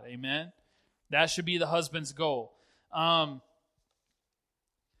before God. Amen? That should be the husband's goal.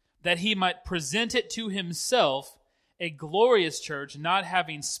 That he might present it to himself a glorious church, not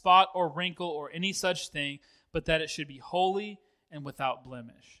having spot or wrinkle or any such thing, but that it should be holy and without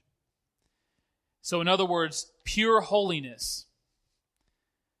blemish. So in other words, pure holiness.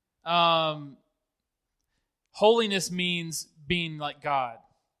 Holiness means being like God,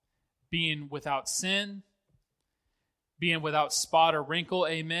 being without sin, being without spot or wrinkle.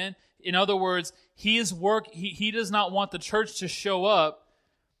 Amen. In other words, he does not want the church to show up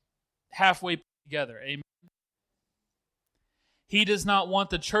halfway put together. Amen. He does not want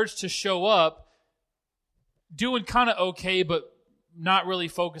the church to show up doing kind of okay, but not really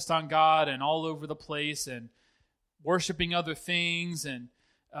focused on God and all over the place and worshiping other things and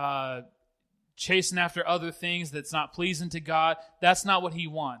chasing after other things that's not pleasing to God. That's not what he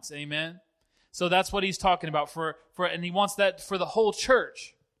wants. Amen. So that's what he's talking about and he wants that for the whole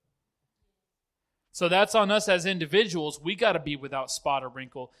church. So that's on us as individuals. We got to be without spot or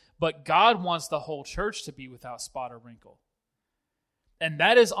wrinkle, but God wants the whole church to be without spot or wrinkle. And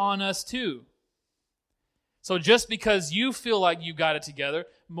that is on us too. So just because you feel like you got it together,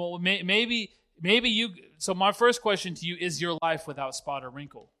 maybe you. So my first question to you is: your life without spot or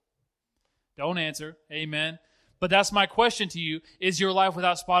wrinkle? Don't answer. Amen. But that's my question to you: is your life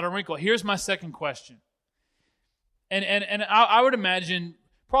without spot or wrinkle? Here's my second question. And I would imagine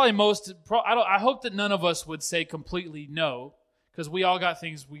probably I hope that none of us would say completely no, because we all got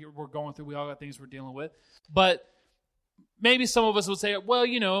things we're going through. We all got things we're dealing with. But maybe some of us would say,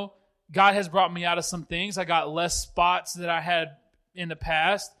 well, God has brought me out of some things. I got less spots that I had in the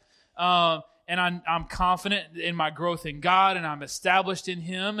past. And I'm confident in my growth in God, and I'm established in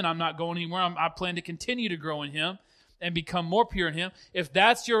Him, and I'm not going anywhere. I plan to continue to grow in Him and become more pure in Him. If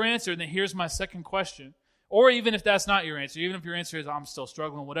that's your answer, then here's my second question. Or even if that's not your answer, even if your answer is I'm still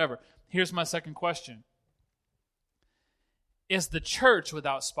struggling, whatever. Here's my second question. Is the church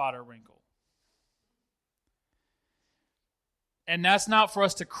without spot or wrinkle? And that's not for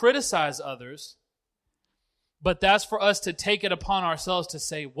us to criticize others, but that's for us to take it upon ourselves to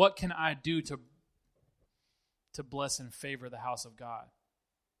say, what can I do to bless and favor the house of God?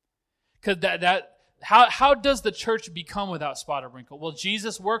 Because how does the church become without spot or wrinkle? Well,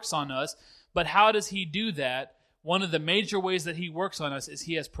 Jesus works on us, but how does He do that? One of the major ways that He works on us is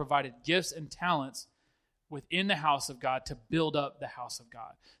He has provided gifts and talents within the house of God to build up the house of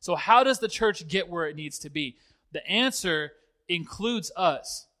God. So how does the church get where it needs to be? The answer includes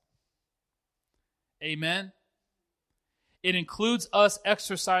us. Amen? It includes us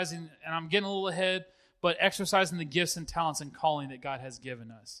exercising, and I'm getting a little ahead, but exercising the gifts and talents and calling that God has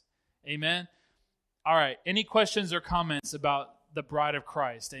given us. Amen? All right. Any questions or comments about the bride of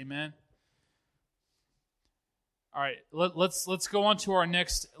Christ? Amen? All right. Let's go on to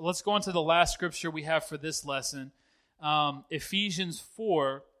let's go on to the last scripture we have for this lesson. Ephesians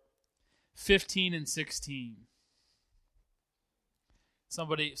 4:15 and 16.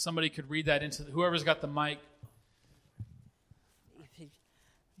 Somebody could read that into whoever's got the mic.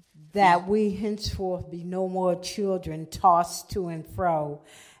 That we henceforth be no more children tossed to and fro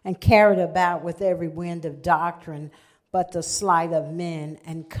and carried about with every wind of doctrine, but the sleight of men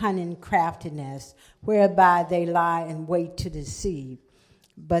and cunning craftiness, whereby they lie in wait to deceive.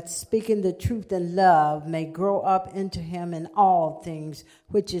 But speaking the truth in love may grow up into Him in all things,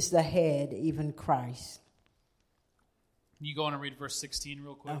 which is the head, even Christ. Can you go on and read verse 16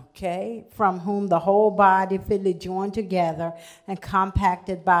 real quick? Okay. From whom the whole body fitly joined together and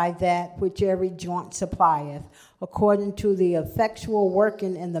compacted by that which every joint supplieth, according to the effectual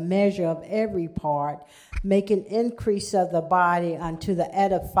working in the measure of every part, making increase of the body unto the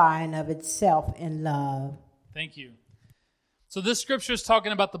edifying of itself in love. Thank you. So this scripture is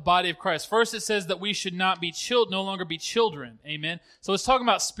talking about the body of Christ. First, it says that we should not be no longer be children. Amen. So it's talking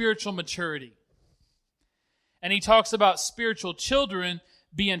about spiritual maturity. And he talks about spiritual children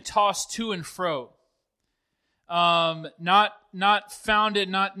being tossed to and fro. Not founded,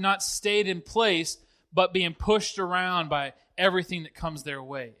 not stayed in place, but being pushed around by everything that comes their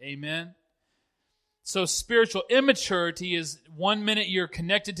way. Amen? So spiritual immaturity is 1 minute you're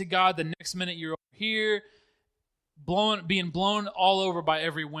connected to God, the next minute you're over here, being blown all over by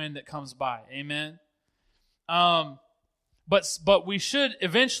every wind that comes by. Amen? But we should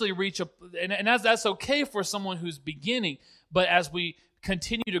eventually reach and that's okay for someone who's beginning, but as we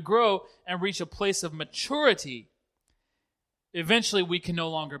continue to grow and reach a place of maturity, eventually we can no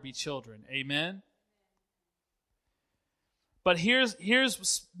longer be children. Amen? But here's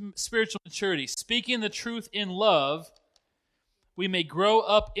spiritual maturity. Speaking the truth in love, we may grow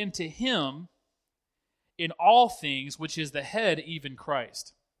up into Him in all things, which is the head, even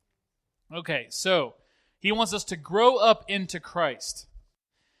Christ. Okay, so He wants us to grow up into Christ.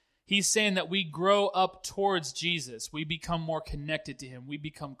 He's saying that we grow up towards Jesus. We become more connected to Him. We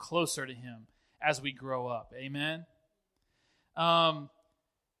become closer to Him as we grow up. Amen?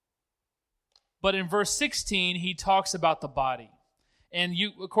 But in verse 16, he talks about the body. And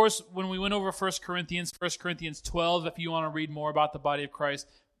of course, when we went over 1 Corinthians 12, if you want to read more about the body of Christ,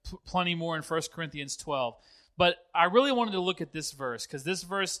 plenty more in 1 Corinthians 12. But I really wanted to look at this verse, because this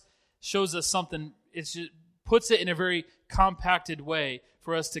verse shows us something. It puts it in a very compacted way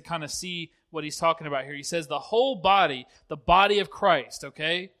for us to kind of see what he's talking about here. He says the whole body, the body of Christ,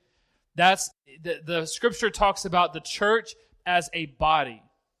 okay? That's the scripture talks about the church as a body.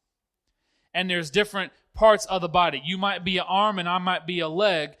 And there's different parts of the body. You might be an arm and I might be a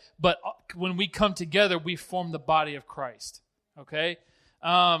leg, but when we come together, we form the body of Christ. Okay?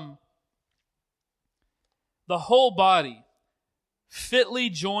 The whole body, fitly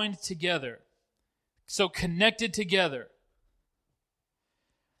joined together, so connected together,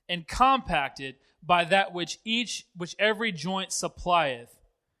 and compacted by that which every joint supplieth,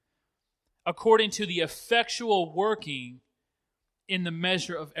 according to the effectual working in the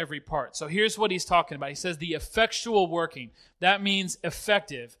measure of every part. So here's what he's talking about. He says the effectual working. That means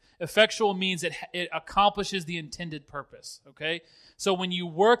effective. Effectual means it accomplishes the intended purpose. Okay? So when you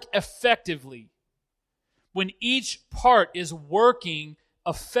work effectively, when each part is working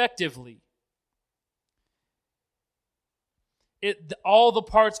effectively, all the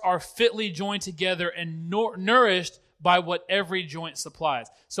parts are fitly joined together and nourished by what every joint supplies.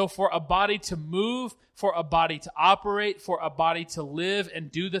 So for a body to move, for a body to operate, for a body to live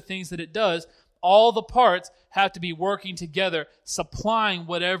and do the things that it does, all the parts have to be working together, supplying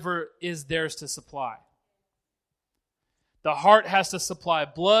whatever is theirs to supply. The heart has to supply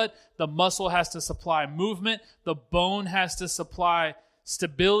blood, the muscle has to supply movement, the bone has to supply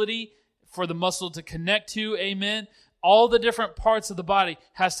stability for the muscle to connect to, amen. All the different parts of the body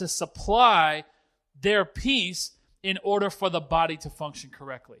has to supply their piece in order for the body to function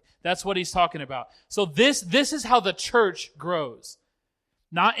correctly. That's what he's talking about. So this is how the church grows.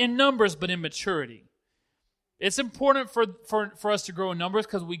 Not in numbers, but in maturity. It's important for us to grow in numbers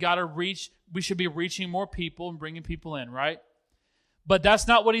because we should be reaching more people and bringing people in, right? But that's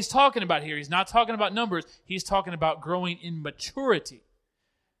not what he's talking about here. He's not talking about numbers. He's talking about growing in maturity.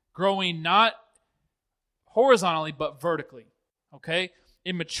 Growing not horizontally, but vertically. Okay?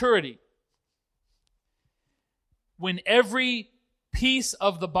 In maturity. When every piece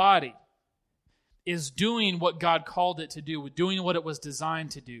of the body is doing what God called it to do, doing what it was designed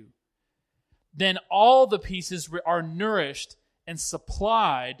to do, then all the pieces are nourished and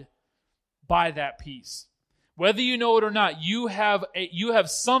supplied by that piece. Whether you know it or not, you have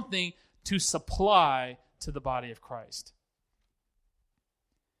something to supply to the body of Christ.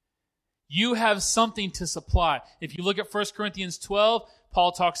 You have something to supply. If you look at 1 Corinthians 12,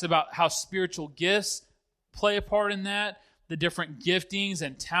 Paul talks about how spiritual gifts play a part in that, the different giftings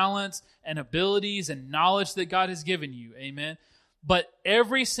and talents and abilities and knowledge that God has given you. Amen. But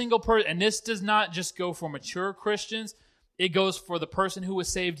every single person, and this does not just go for mature Christians, it goes for the person who was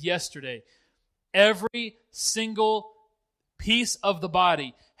saved yesterday. Every single piece of the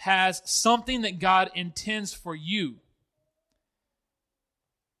body has something that God intends for you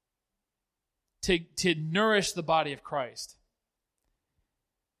to nourish the body of Christ.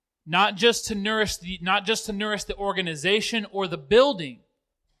 Not just to nourish the organization or the building,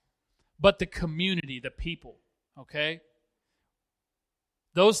 but the community, the people. Okay?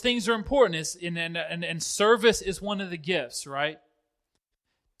 Those things are important, and service is one of the gifts, right?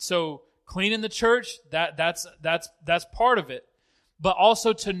 So cleaning the church, that's part of it, but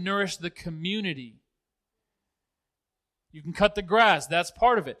also to nourish the community. You can cut the grass, that's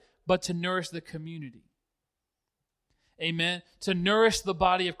part of it, but to nourish the community. Amen. To nourish the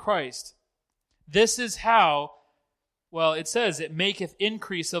body of Christ. This is how, well, it says, it maketh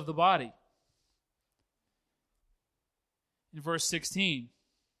increase of the body. In verse 16,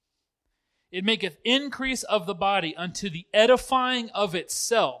 it maketh increase of the body unto the edifying of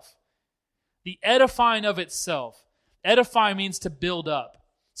itself. The edifying of itself. Edify means to build up.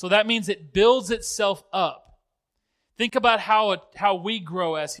 So that means it builds itself up. Think about how we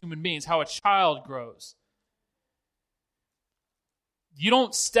grow as human beings, how a child grows. You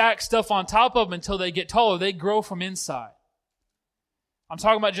don't stack stuff on top of them until they get taller. They grow from inside. I'm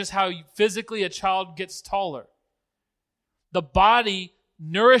talking about just how physically a child gets taller. The body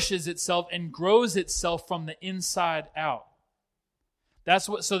nourishes itself and grows itself from the inside out. That's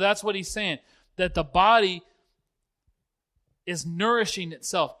what he's saying. That the body is nourishing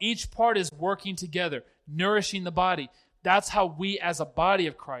itself. Each part is working together, nourishing the body. That's how we as a body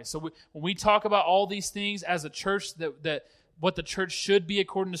of Christ. So when we talk about all these things as a church, that what the church should be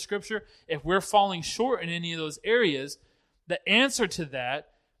according to Scripture, if we're falling short in any of those areas, the answer to that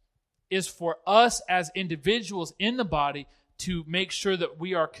is for us as individuals in the body to make sure that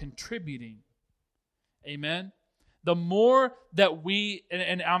we are contributing. Amen? The more that we,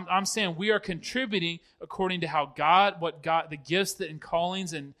 and I'm saying we are contributing according to how the gifts and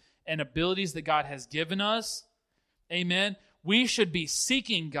callings and abilities that God has given us. Amen? We should be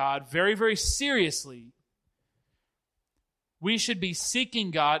seeking God very, very seriously. We should be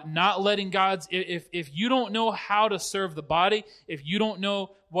seeking God, not letting God's, if you don't know how to serve the body, if you don't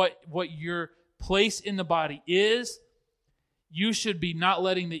know what your place in the body is, you should be not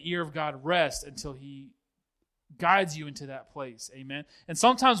letting the ear of God rest until He guides you into that place. Amen. And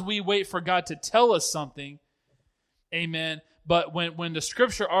sometimes we wait for God to tell us something. Amen. But when the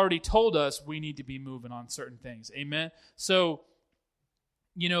Scripture already told us, we need to be moving on certain things. Amen. So,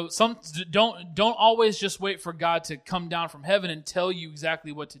 don't always just wait for God to come down from heaven and tell you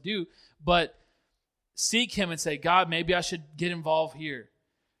exactly what to do, but seek Him and say, God, maybe I should get involved here.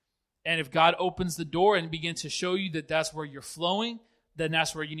 And if God opens the door and begins to show you that that's where you're flowing, then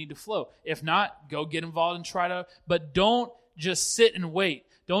that's where you need to flow. If not, go get involved and try it out. But don't just sit and wait.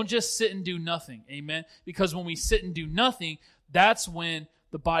 Don't just sit and do nothing. Amen? Because when we sit and do nothing, that's when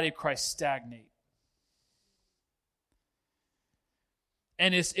the body of Christ stagnates.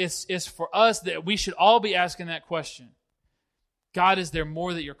 And it's for us that we should all be asking that question. God, is there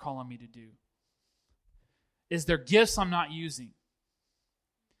more that you're calling me to do? Is there gifts I'm not using?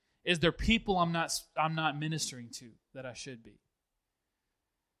 Is there people I'm not ministering to that I should be?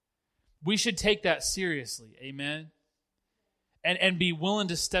 We should take that seriously, amen? And be willing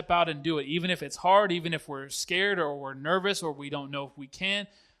to step out and do it, even if it's hard, even if we're scared or we're nervous or we don't know if we can.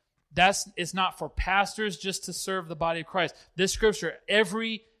 It's not for pastors just to serve the body of Christ. This Scripture,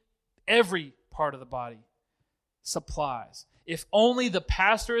 every part of the body supplies. If only the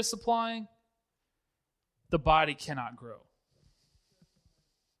pastor is supplying, the body cannot grow.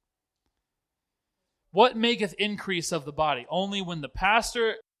 What maketh increase of the body? Only when the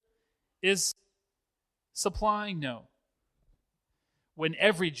pastor is supplying? No. When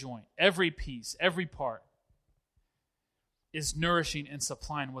every joint, every piece, every part is nourishing and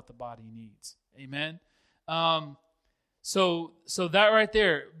supplying what the body needs. Amen. So that right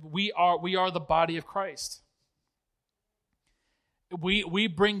there, we are the body of Christ. We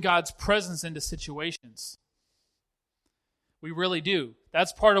bring God's presence into situations. We really do.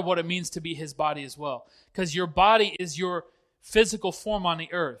 That's part of what it means to be His body as well. Because your body is your physical form on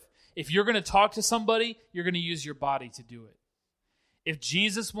the earth. If you're going to talk to somebody, you're going to use your body to do it. If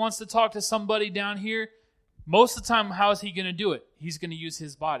Jesus wants to talk to somebody down here, most of the time, how is He going to do it? He's going to use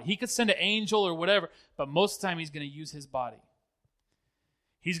His body. He could send an angel or whatever, but most of the time He's going to use His body.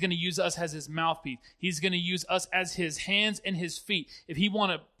 He's going to use us as His mouthpiece. He's going to use us as His hands and His feet. If He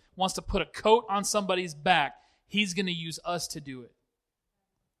wants to put a coat on somebody's back, He's going to use us to do it.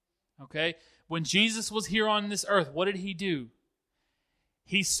 Okay? When Jesus was here on this earth, what did He do?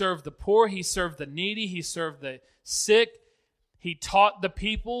 He served the poor. He served the needy. He served the sick. He taught the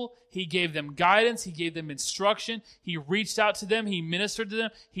people. He gave them guidance. He gave them instruction. He reached out to them. He ministered to them.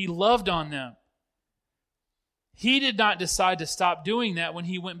 He loved on them. He did not decide to stop doing that when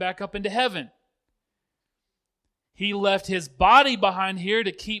He went back up into heaven. He left His body behind here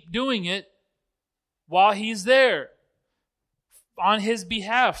to keep doing it while He's there on His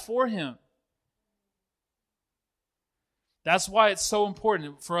behalf for Him. That's why it's so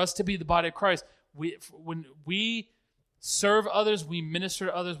important for us to be the body of Christ. When we serve others, we minister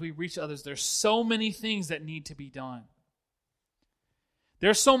to others, we reach others. There's so many things that need to be done.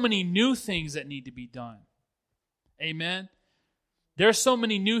 There's so many new things that need to be done. Amen? There's so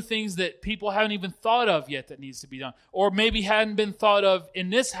many new things that people haven't even thought of yet that needs to be done. Or maybe hadn't been thought of in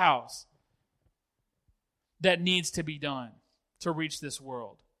this house. that needs to be done to reach this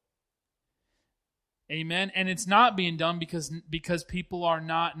world. Amen. And it's not being done because people are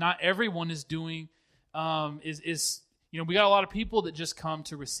not everyone is doing we got a lot of people that just come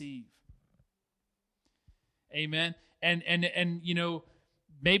to receive. Amen. And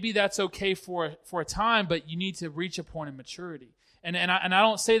maybe that's okay for a time, but you need to reach a point of maturity. And I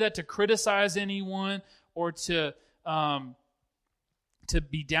don't say that to criticize anyone or to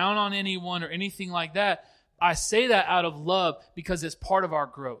be down on anyone or anything like that. I say that out of love because it's part of our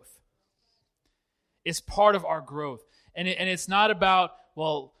growth. It's part of our growth. And it's not about,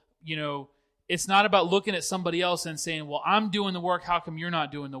 it's not about looking at somebody else and saying, well, I'm doing the work, how come you're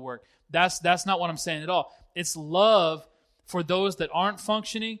not doing the work? That's not what I'm saying at all. It's love for those that aren't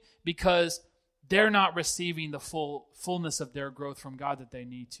functioning because they're not receiving the fullness of their growth from God that they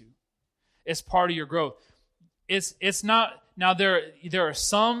need to. It's part of your growth. It's not, now there are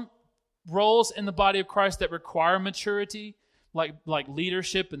some roles in the body of Christ that require maturity, like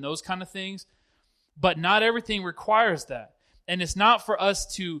leadership and those kind of things. But not everything requires that. And it's not for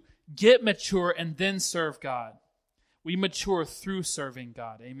us to get mature and then serve God. We mature through serving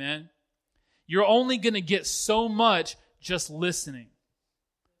God. Amen? You're only going to get so much just listening.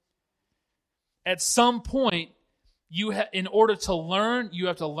 At some point, in order to learn, you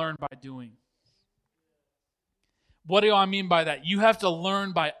have to learn by doing. What do I mean by that? You have to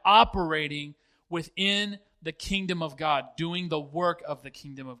learn by operating within the kingdom of God, doing the work of the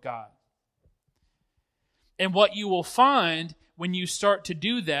kingdom of God. And what you will find when you start to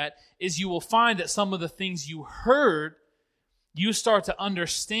do that is you will find that some of the things you heard, you start to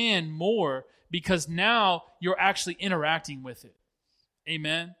understand more because now you're actually interacting with it.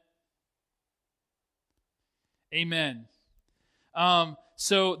 Amen? Amen.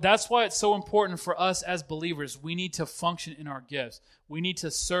 So that's why it's so important for us as believers. We need to function in our gifts. We need to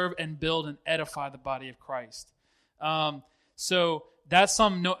serve and build and edify the body of Christ. So that's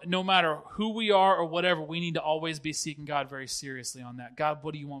no matter who we are or whatever, we need to always be seeking God very seriously on that. God,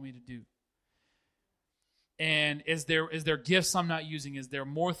 what do you want me to do? And is there gifts I'm not using? Is there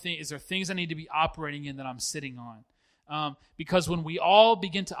is there things I need to be operating in that I'm sitting on? Because when we all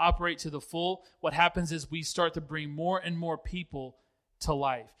begin to operate to the full, what happens is we start to bring more and more people to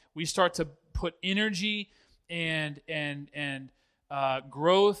life. We start to put energy and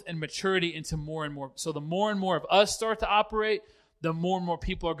growth and maturity into more and more. So the more and more of us start to operate, the more and more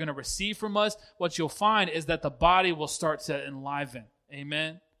people are going to receive from us. What you'll find is that the body will start to enliven.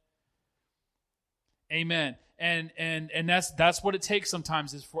 Amen. Amen. And that's what it takes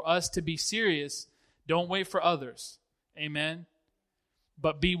sometimes is for us to be serious. Don't wait for others. Amen.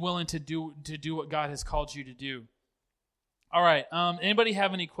 But be willing to do what God has called you to do. All right. Anybody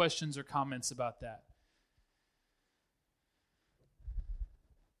have any questions or comments about that?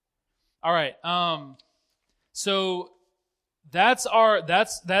 All right. So that's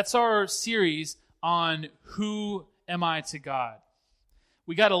our series on who am I to God.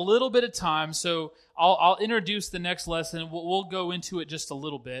 We got a little bit of time, so I'll introduce the next lesson. We'll go into it just a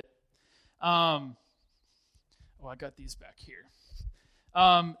little bit. I got these back here.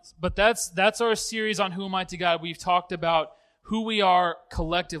 But that's our series on who am I to God. We've talked about who we are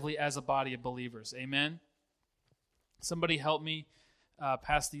collectively as a body of believers. Amen. Somebody help me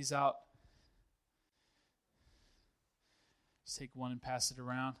pass these out. Just take one and pass it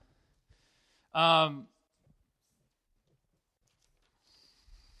around.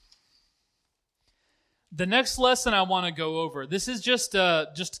 The next lesson I want to go over, this is just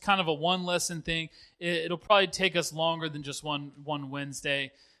kind of a one lesson thing. It'll probably take us longer than just one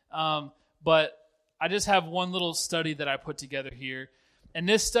Wednesday. But I just have one little study that I put together here. And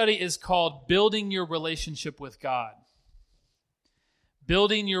this study is called Building Your Relationship with God.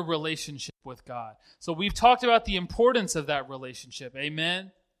 Building your relationship with God. So we've talked about the importance of that relationship.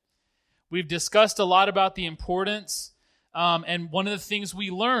 Amen? We've discussed a lot about the importance. And one of the things we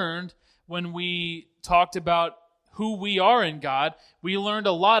learned when we talked about who we are in God, we learned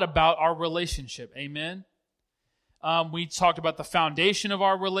a lot about our relationship. Amen? We talked about the foundation of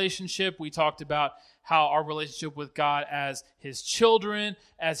our relationship. We talked about how our relationship with God as His children,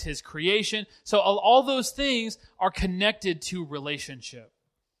 as His creation. So all those things are connected to relationship.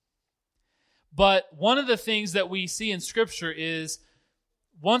 But one of the things that we see in Scripture is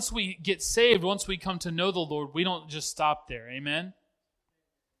once we get saved, once we come to know the Lord, we don't just stop there. Amen?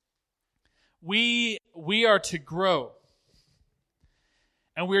 We are to grow.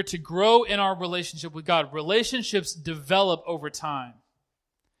 And we're to grow in our relationship with God. Relationships develop over time.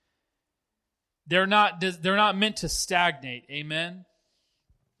 They're not meant to stagnate. Amen?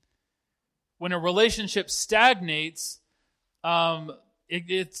 When a relationship stagnates,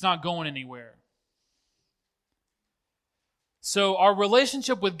 it's not going anywhere. So our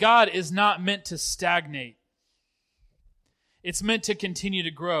relationship with God is not meant to stagnate. It's meant to continue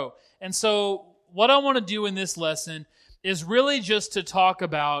to grow. And so what I want to do in this lesson is really just to talk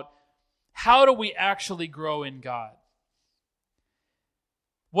about how do we actually grow in God?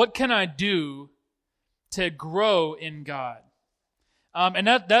 What can I do to grow in God? And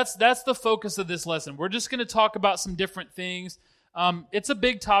that's the focus of this lesson. We're just going to talk about some different things. It's a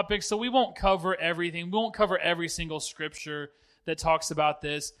big topic, so we won't cover everything. We won't cover every single scripture that talks about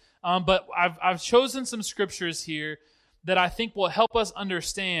this. But I've chosen some scriptures here that I think will help us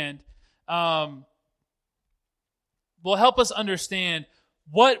understand. How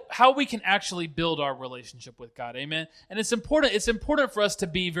we can actually build our relationship with God. Amen. And it's important for us to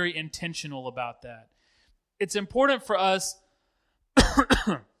be very intentional about that. It's important for us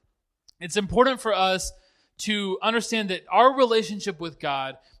to understand that our relationship with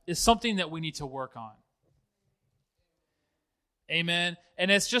God is something that we need to work on. Amen.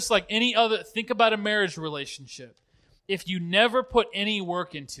 And it's just like any other, think about a marriage relationship. If you never put any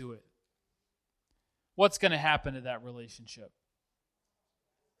work into it, what's going to happen to that relationship?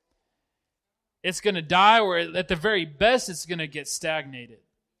 It's going to die, or at the very best, it's going to get stagnated.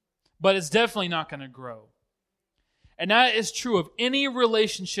 But it's definitely not going to grow. And that is true of any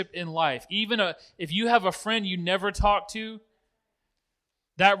relationship in life. Even if you have a friend you never talk to,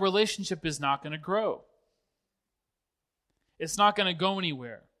 that relationship is not going to grow. It's not going to go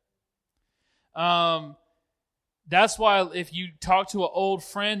anywhere. That's why if you talk to an old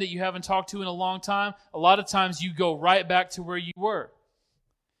friend that you haven't talked to in a long time, a lot of times you go right back to where you were.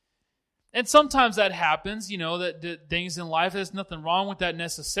 And sometimes that happens, that things in life, there's nothing wrong with that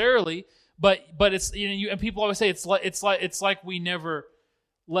necessarily, but it's, and people always say it's like we never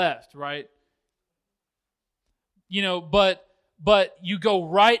left, right? But you go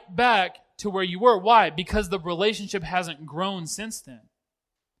right back to where you were. Why? Because the relationship hasn't grown since then.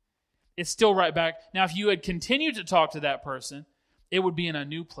 It's still right back. Now, if you had continued to talk to that person, it would be in a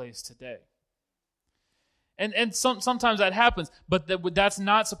new place today. And sometimes that happens, but that's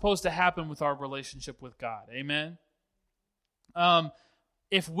not supposed to happen with our relationship with God. Amen?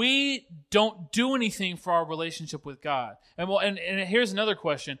 If we don't do anything for our relationship with God, and here's another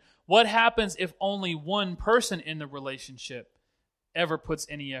question. What happens if only one person in the relationship ever puts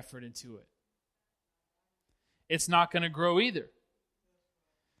any effort into it? It's not going to grow either.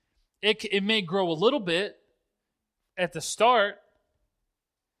 It may grow a little bit at the start,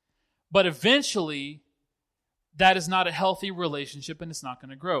 but eventually that is not a healthy relationship and it's not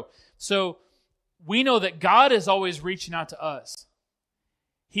going to grow. So we know that God is always reaching out to us.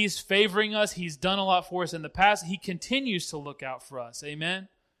 He's favoring us. He's done a lot for us in the past. He continues to look out for us. Amen?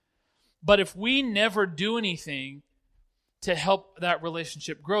 But if we never do anything to help that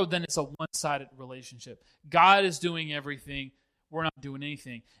relationship grow, then it's a one-sided relationship. God is doing everything. We're not doing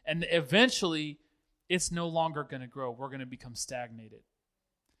anything. And eventually, it's no longer going to grow. We're going to become stagnated.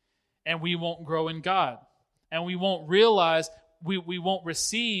 And we won't grow in God. And we won't realize, we won't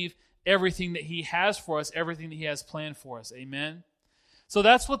receive everything that He has for us, everything that He has planned for us. Amen? So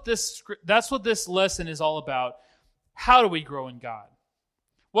that's what this lesson is all about. How do we grow in God?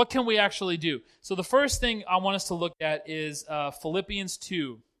 What can we actually do? So the first thing I want us to look at is Philippians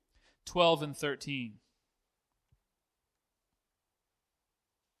 2:12 and 13.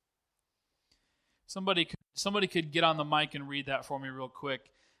 Somebody could get on the mic and read that for me real quick.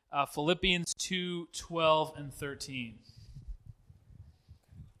 Philippians 2:12 and 13.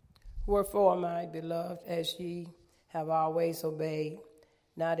 Wherefore, my beloved, as ye have always obeyed,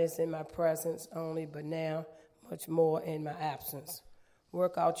 not as in my presence only, but now much more in my absence,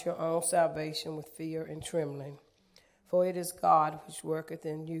 work out your own salvation with fear and trembling. For it is God which worketh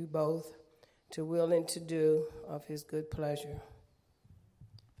in you both to will and to do of His good pleasure.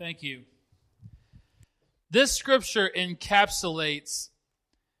 Thank you. This scripture encapsulates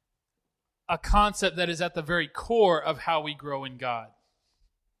a concept that is at the very core of how we grow in God.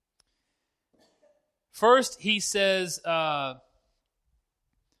 First, he says,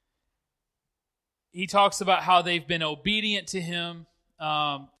 he talks about how they've been obedient to Him.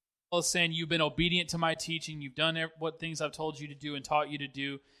 Paul is saying, you've been obedient to my teaching. You've done what things I've told you to do and taught you to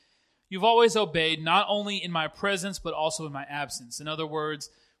do. You've always obeyed, not only in my presence, but also in my absence. In other words,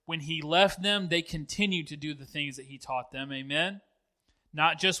 when He left them, they continued to do the things that He taught them. Amen?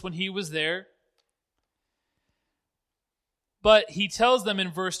 Not just when He was there. But he tells them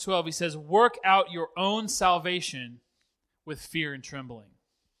in verse 12, he says, work out your own salvation with fear and trembling.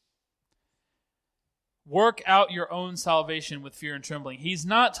 Work out your own salvation with fear and trembling. He's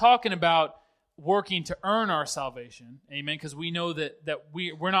not talking about working to earn our salvation, amen, because we know that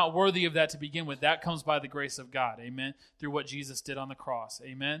we're not worthy of that to begin with. That comes by the grace of God, amen, through what Jesus did on the cross,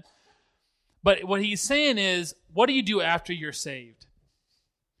 amen. But what he's saying is, what do you do after you're saved?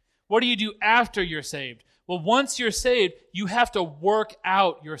 What do you do after you're saved? Well, once you're saved, you have to work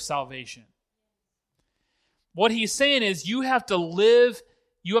out your salvation. What he's saying is you have to live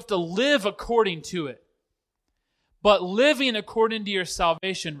according to it. But living according to your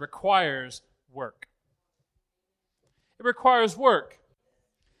salvation requires work. It requires work.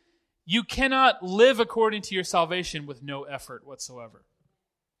 You cannot live according to your salvation with no effort whatsoever.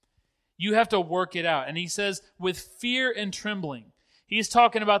 You have to work it out. And he says, with fear and trembling. He's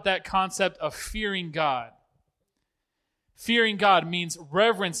talking about that concept of fearing God. Fearing God means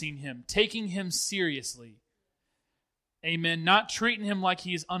reverencing Him, taking Him seriously. Amen. Not treating Him like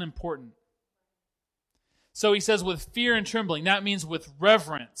He is unimportant. So he says with fear and trembling. That means with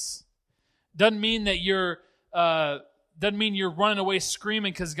reverence. Doesn't mean that you're running away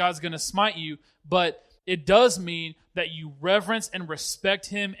screaming because God's going to smite you, but it does mean that you reverence and respect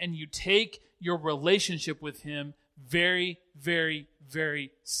Him and you take your relationship with Him very, very,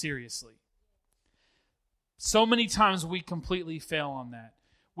 very seriously. So many times we completely fail on that.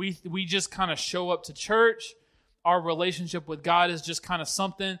 We just kind of show up to church. Our relationship with God is just kind of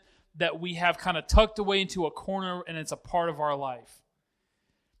something that we have kind of tucked away into a corner and it's a part of our life.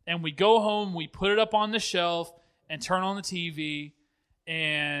 And we go home, we put it up on the shelf and turn on the TV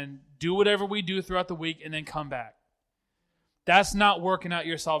and do whatever we do throughout the week and then come back. That's not working out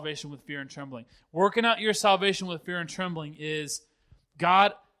your salvation with fear and trembling. Working out your salvation with fear and trembling is,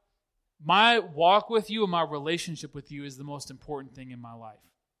 God, my walk with you and my relationship with you is the most important thing in my life.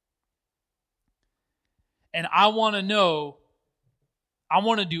 And I want to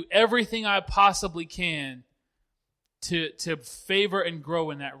do everything I possibly can to favor and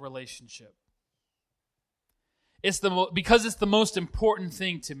grow in that relationship. Because it's the most important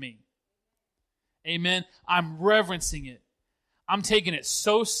thing to me. Amen. I'm reverencing it. I'm taking it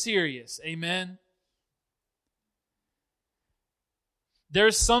so serious. Amen.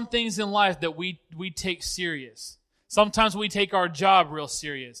 There's some things in life that we take serious. Sometimes we take our job real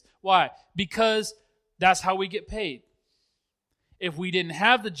serious. Why? Because that's how we get paid. If we didn't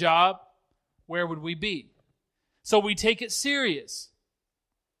have the job, where would we be? So we take it serious.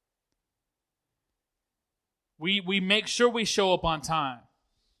 We make sure we show up on time.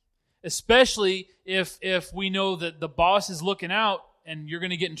 Especially if we know that the boss is looking out and you're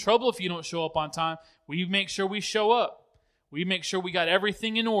going to get in trouble if you don't show up on time. We make sure we show up. We make sure we got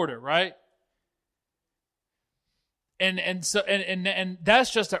everything in order, right? And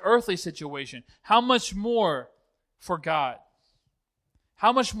that's just an earthly situation. How much more for God?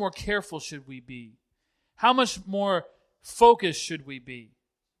 How much more careful should we be? How much more focused should we be?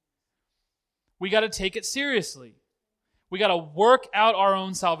 We got to take it seriously. We got to work out our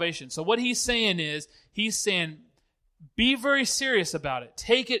own salvation. So what he's saying is, be very serious about it.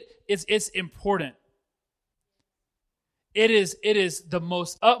 Take it. It's important. It is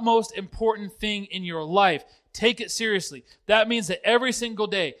the utmost important thing in your life. Take it seriously. That means that every single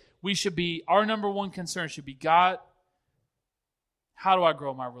day our number one concern should be, God, how do I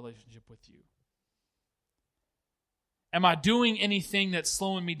grow my relationship with you? Am I doing anything that's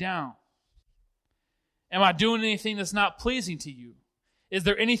slowing me down? Am I doing anything that's not pleasing to you? Is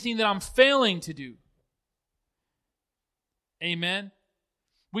there anything that I'm failing to do? Amen.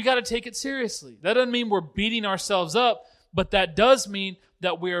 We got to take it seriously. That doesn't mean we're beating ourselves up, but that does mean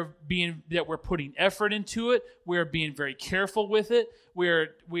that we're putting effort into it. We're being very careful with it.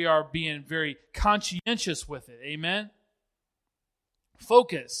 We are being very conscientious with it. Amen.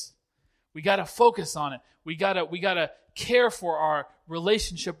 Focus. We got to focus on it. We got to care for our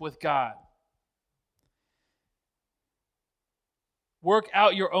relationship with God. Work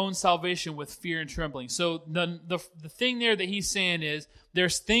out your own salvation with fear and trembling. So the thing there that he's saying is,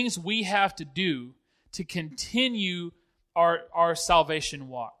 there's things we have to do to continue our salvation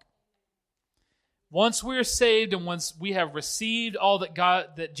walk. Once we're saved and once we have received all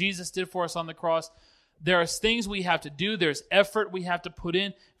that Jesus did for us on the cross, there are things we have to do. There's effort we have to put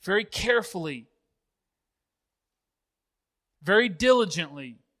in very carefully, very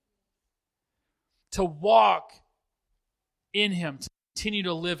diligently, to walk in Him, to continue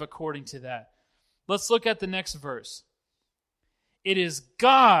to live according to that. Let's look at the next verse. It is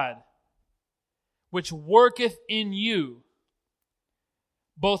God which worketh in you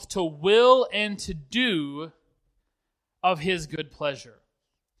both to will and to do of His good pleasure.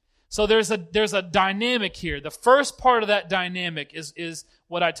 So there's a dynamic here. The first part of that dynamic is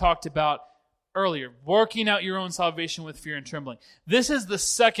what I talked about earlier, working out your own salvation with fear and trembling. This is the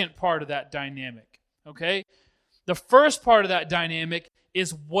second part of that dynamic, okay? The first part of that dynamic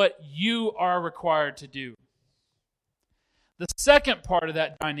is what you are required to do. The second part of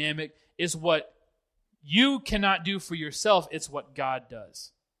that dynamic is what you cannot do for yourself. It's what God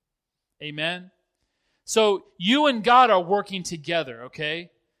does. Amen? So you and God are working together,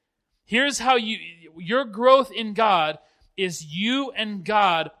 okay? Here's how your growth in God is you and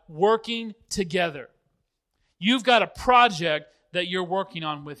God working together. You've got a project that you're working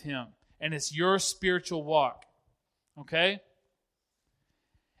on with Him, and it's your spiritual walk, okay?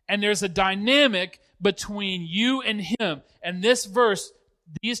 And there's a dynamic between you and Him, and this verse,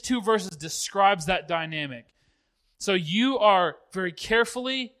 these two verses describes that dynamic. So you are very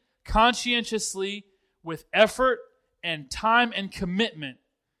carefully, conscientiously, with effort and time and commitment,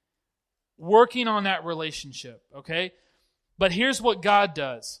 working on that relationship, okay? But here's what God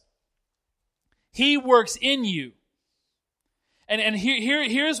does. He works in you. And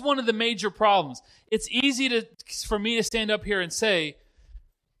here's one of the major problems. It's easy for me to stand up here and say,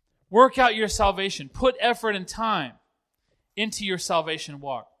 work out your salvation. Put effort and time into your salvation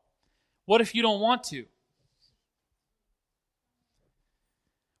walk. What if you don't want to?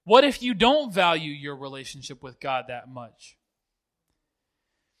 What if you don't value your relationship with God that much?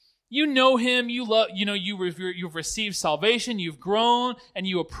 You know Him, you've received salvation, you've grown, and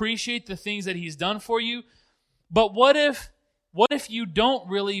you appreciate the things that He's done for you. But what if you don't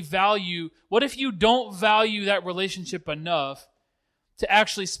value that relationship enough to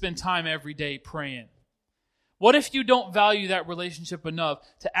actually spend time every day praying? What if you don't value that relationship enough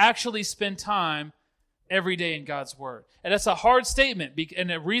to actually spend time every day in God's Word? And that's a hard statement, and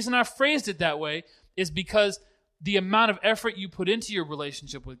the reason I phrased it that way is because the amount of effort you put into your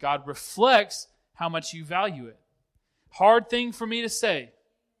relationship with God reflects how much you value it. Hard thing for me to say.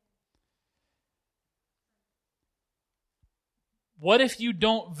 What if you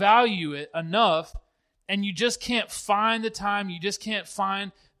don't value it enough and you just can't find the time, you just can't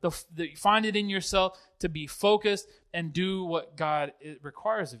find find it in yourself to be focused and do what God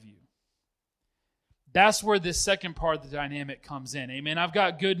requires of you? That's where this second part of the dynamic comes in. Amen. I've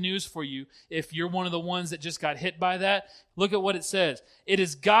got good news for you. If you're one of the ones that just got hit by that, look at what it says. It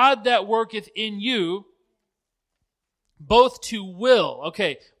is God that worketh in you both to will.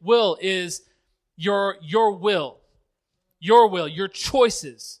 Okay, will is your will. Your will, your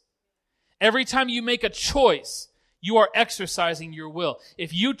choices. Every time you make a choice, you are exercising your will.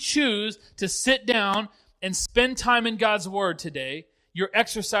 If you choose to sit down and spend time in God's Word today, you're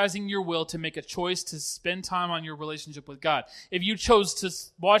exercising your will to make a choice to spend time on your relationship with God. If you chose to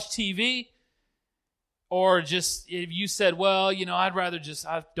watch TV, or just if you said, well,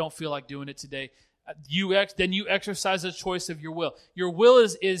 I don't feel like doing it today, then you exercise a choice of your will. Your will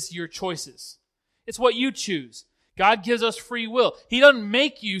is your choices. It's what you choose. God gives us free will. He doesn't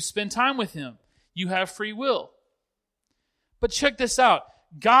make you spend time with Him. You have free will. But check this out.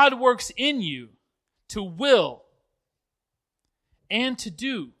 God works in you to will and to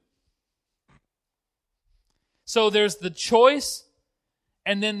do. So there's the choice,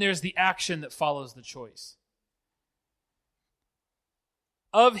 and then there's the action that follows the choice.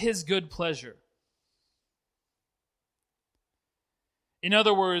 Of His good pleasure. In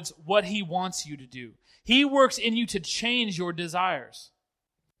other words, what He wants you to do. He works in you to change your desires.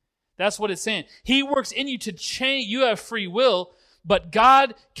 That's what it's saying. He works in you to change. You have free will, but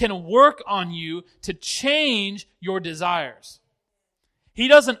God can work on you to change your desires. He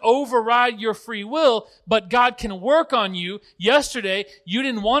doesn't override your free will, but God can work on you. Yesterday, you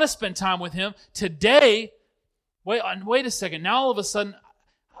didn't want to spend time with Him. Today, wait a second. Now all of a sudden,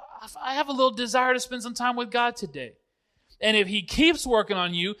 I have a little desire to spend some time with God today. And if He keeps working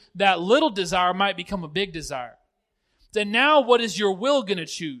on you, that little desire might become a big desire. Then now what is your will going to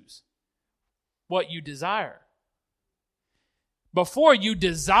choose? What you desire. Before, you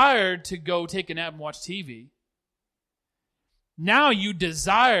desired to go take a nap and watch TV. Now you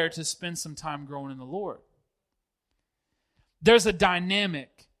desire to spend some time growing in the Lord. There's a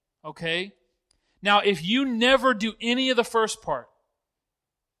dynamic, okay? Now, if you never do any of the first part,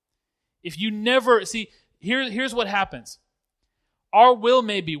 if you never, here's what happens. Our will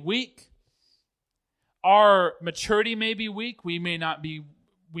may be weak. Our maturity may be weak. We may not be,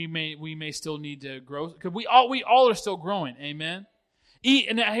 we may still need to grow. Because we all are still growing, amen?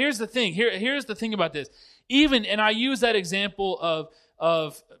 And here's the thing. Here's the thing about this. And I use that example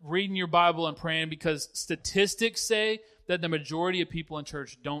of reading your Bible and praying because statistics say that the majority of people in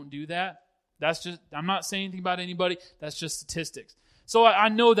church don't do that. I'm not saying anything about anybody. That's just statistics. So I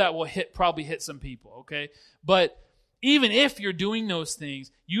know that will probably hit some people, okay? But even if you're doing those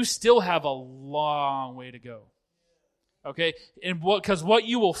things, you still have a long way to go. Okay? And because what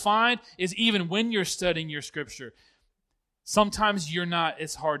you will find is even when you're studying your scripture, sometimes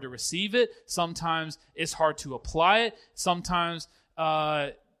it's hard to receive it. Sometimes it's hard to apply it. Sometimes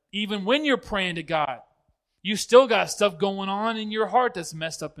even when you're praying to God, you still got stuff going on in your heart that's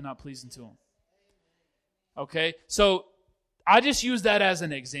messed up and not pleasing to Him. Okay? So I just use that as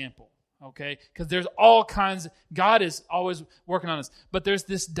an example. Okay? Because there's all kinds, God is always working on us. But there's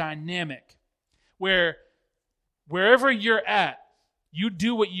this dynamic where wherever you're at, you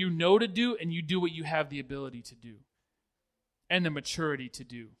do what you know to do and you do what you have the ability to do and the maturity to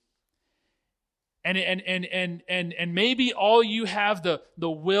do. And maybe all you have the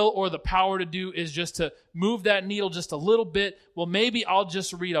will or the power to do is just to move that needle just a little bit. Well, maybe I'll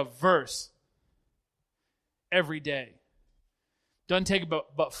just read a verse every day. Doesn't take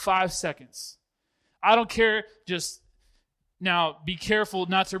about 5 seconds. I don't care. Just now, be careful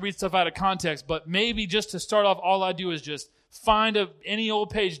not to read stuff out of context, but maybe just to start off, all I do is just find any old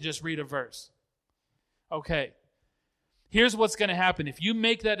page and just read a verse. Okay. Here's what's going to happen. If you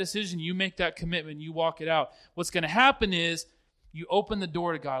make that decision, you make that commitment, you walk it out, what's going to happen is you open the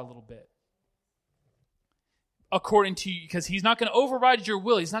door to God a little bit. According to you, because He's not going to override your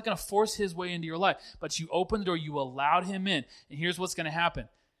will. He's not going to force His way into your life. But you open the door, you allowed Him in. And here's what's going to happen.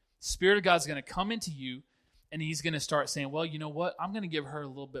 The Spirit of God's going to come into you, and He's going to start saying, well, you know what? I'm going to give her a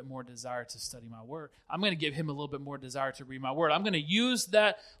little bit more desire to study my word. I'm going to give him a little bit more desire to read my word. I'm going to use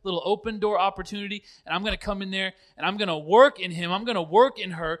that little open door opportunity, and I'm going to come in there, and I'm going to work in him. I'm going to work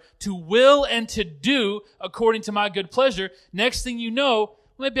in her to will and to do according to my good pleasure. Next thing you know,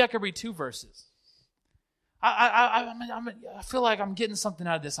 maybe I could read 2 verses. I feel like I'm getting something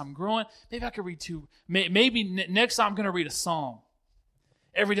out of this. I'm growing. Maybe I could read 2. Maybe next time I'm going to read a psalm.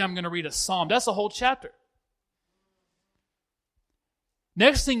 Every day I'm going to read a psalm. That's a whole chapter.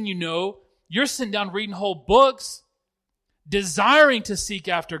 Next thing you know, you're sitting down reading whole books, desiring to seek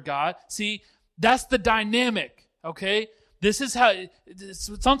after God. See, that's the dynamic, okay? This is how,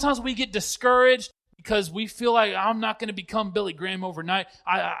 sometimes we get discouraged because we feel like I'm not going to become Billy Graham overnight.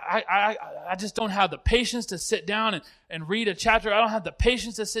 I just don't have the patience to sit down and read a chapter. I don't have the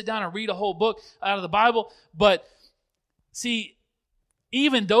patience to sit down and read a whole book out of the Bible. But see,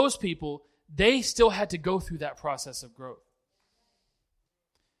 even those people, they still had to go through that process of growth.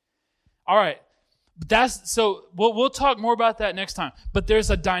 All right, so we'll talk more about that next time. But there's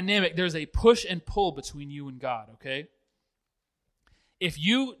a dynamic, there's a push and pull between you and God, okay? If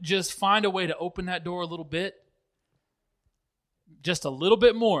you just find a way to open that door a little bit, just a little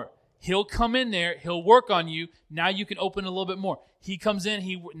bit more, He'll come in there, He'll work on you. Now you can open a little bit more. He comes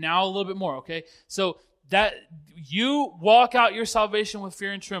in, now a little bit more, okay? So that you walk out your salvation with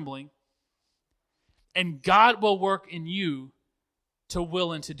fear and trembling, and God will work in you to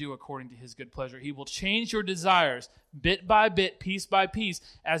will and to do according to His good pleasure. He will change your desires bit by bit, piece by piece,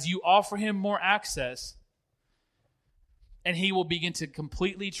 as you offer Him more access, and He will begin to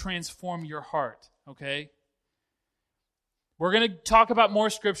completely transform your heart, okay? We're going to talk about more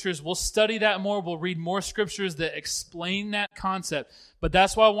scriptures. We'll study that more. We'll read more scriptures that explain that concept. But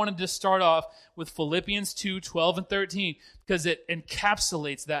that's why I wanted to start off with Philippians 2:12 and 13, because it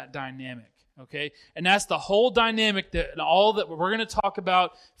encapsulates that dynamic. Okay, and that's the whole dynamic that all that we're going to talk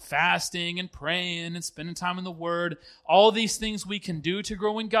about: fasting and praying and spending time in the Word. All these things we can do to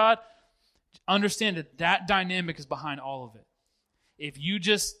grow in God. Understand that dynamic is behind all of it. If you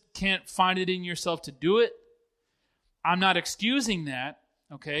just can't find it in yourself to do it, I'm not excusing that.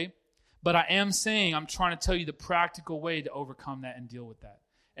 Okay, but I am saying I'm trying to tell you the practical way to overcome that and deal with that.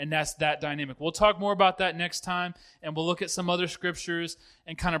 And that's that dynamic. We'll talk more about that next time, and we'll look at some other scriptures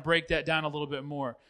and kind of break that down a little bit more.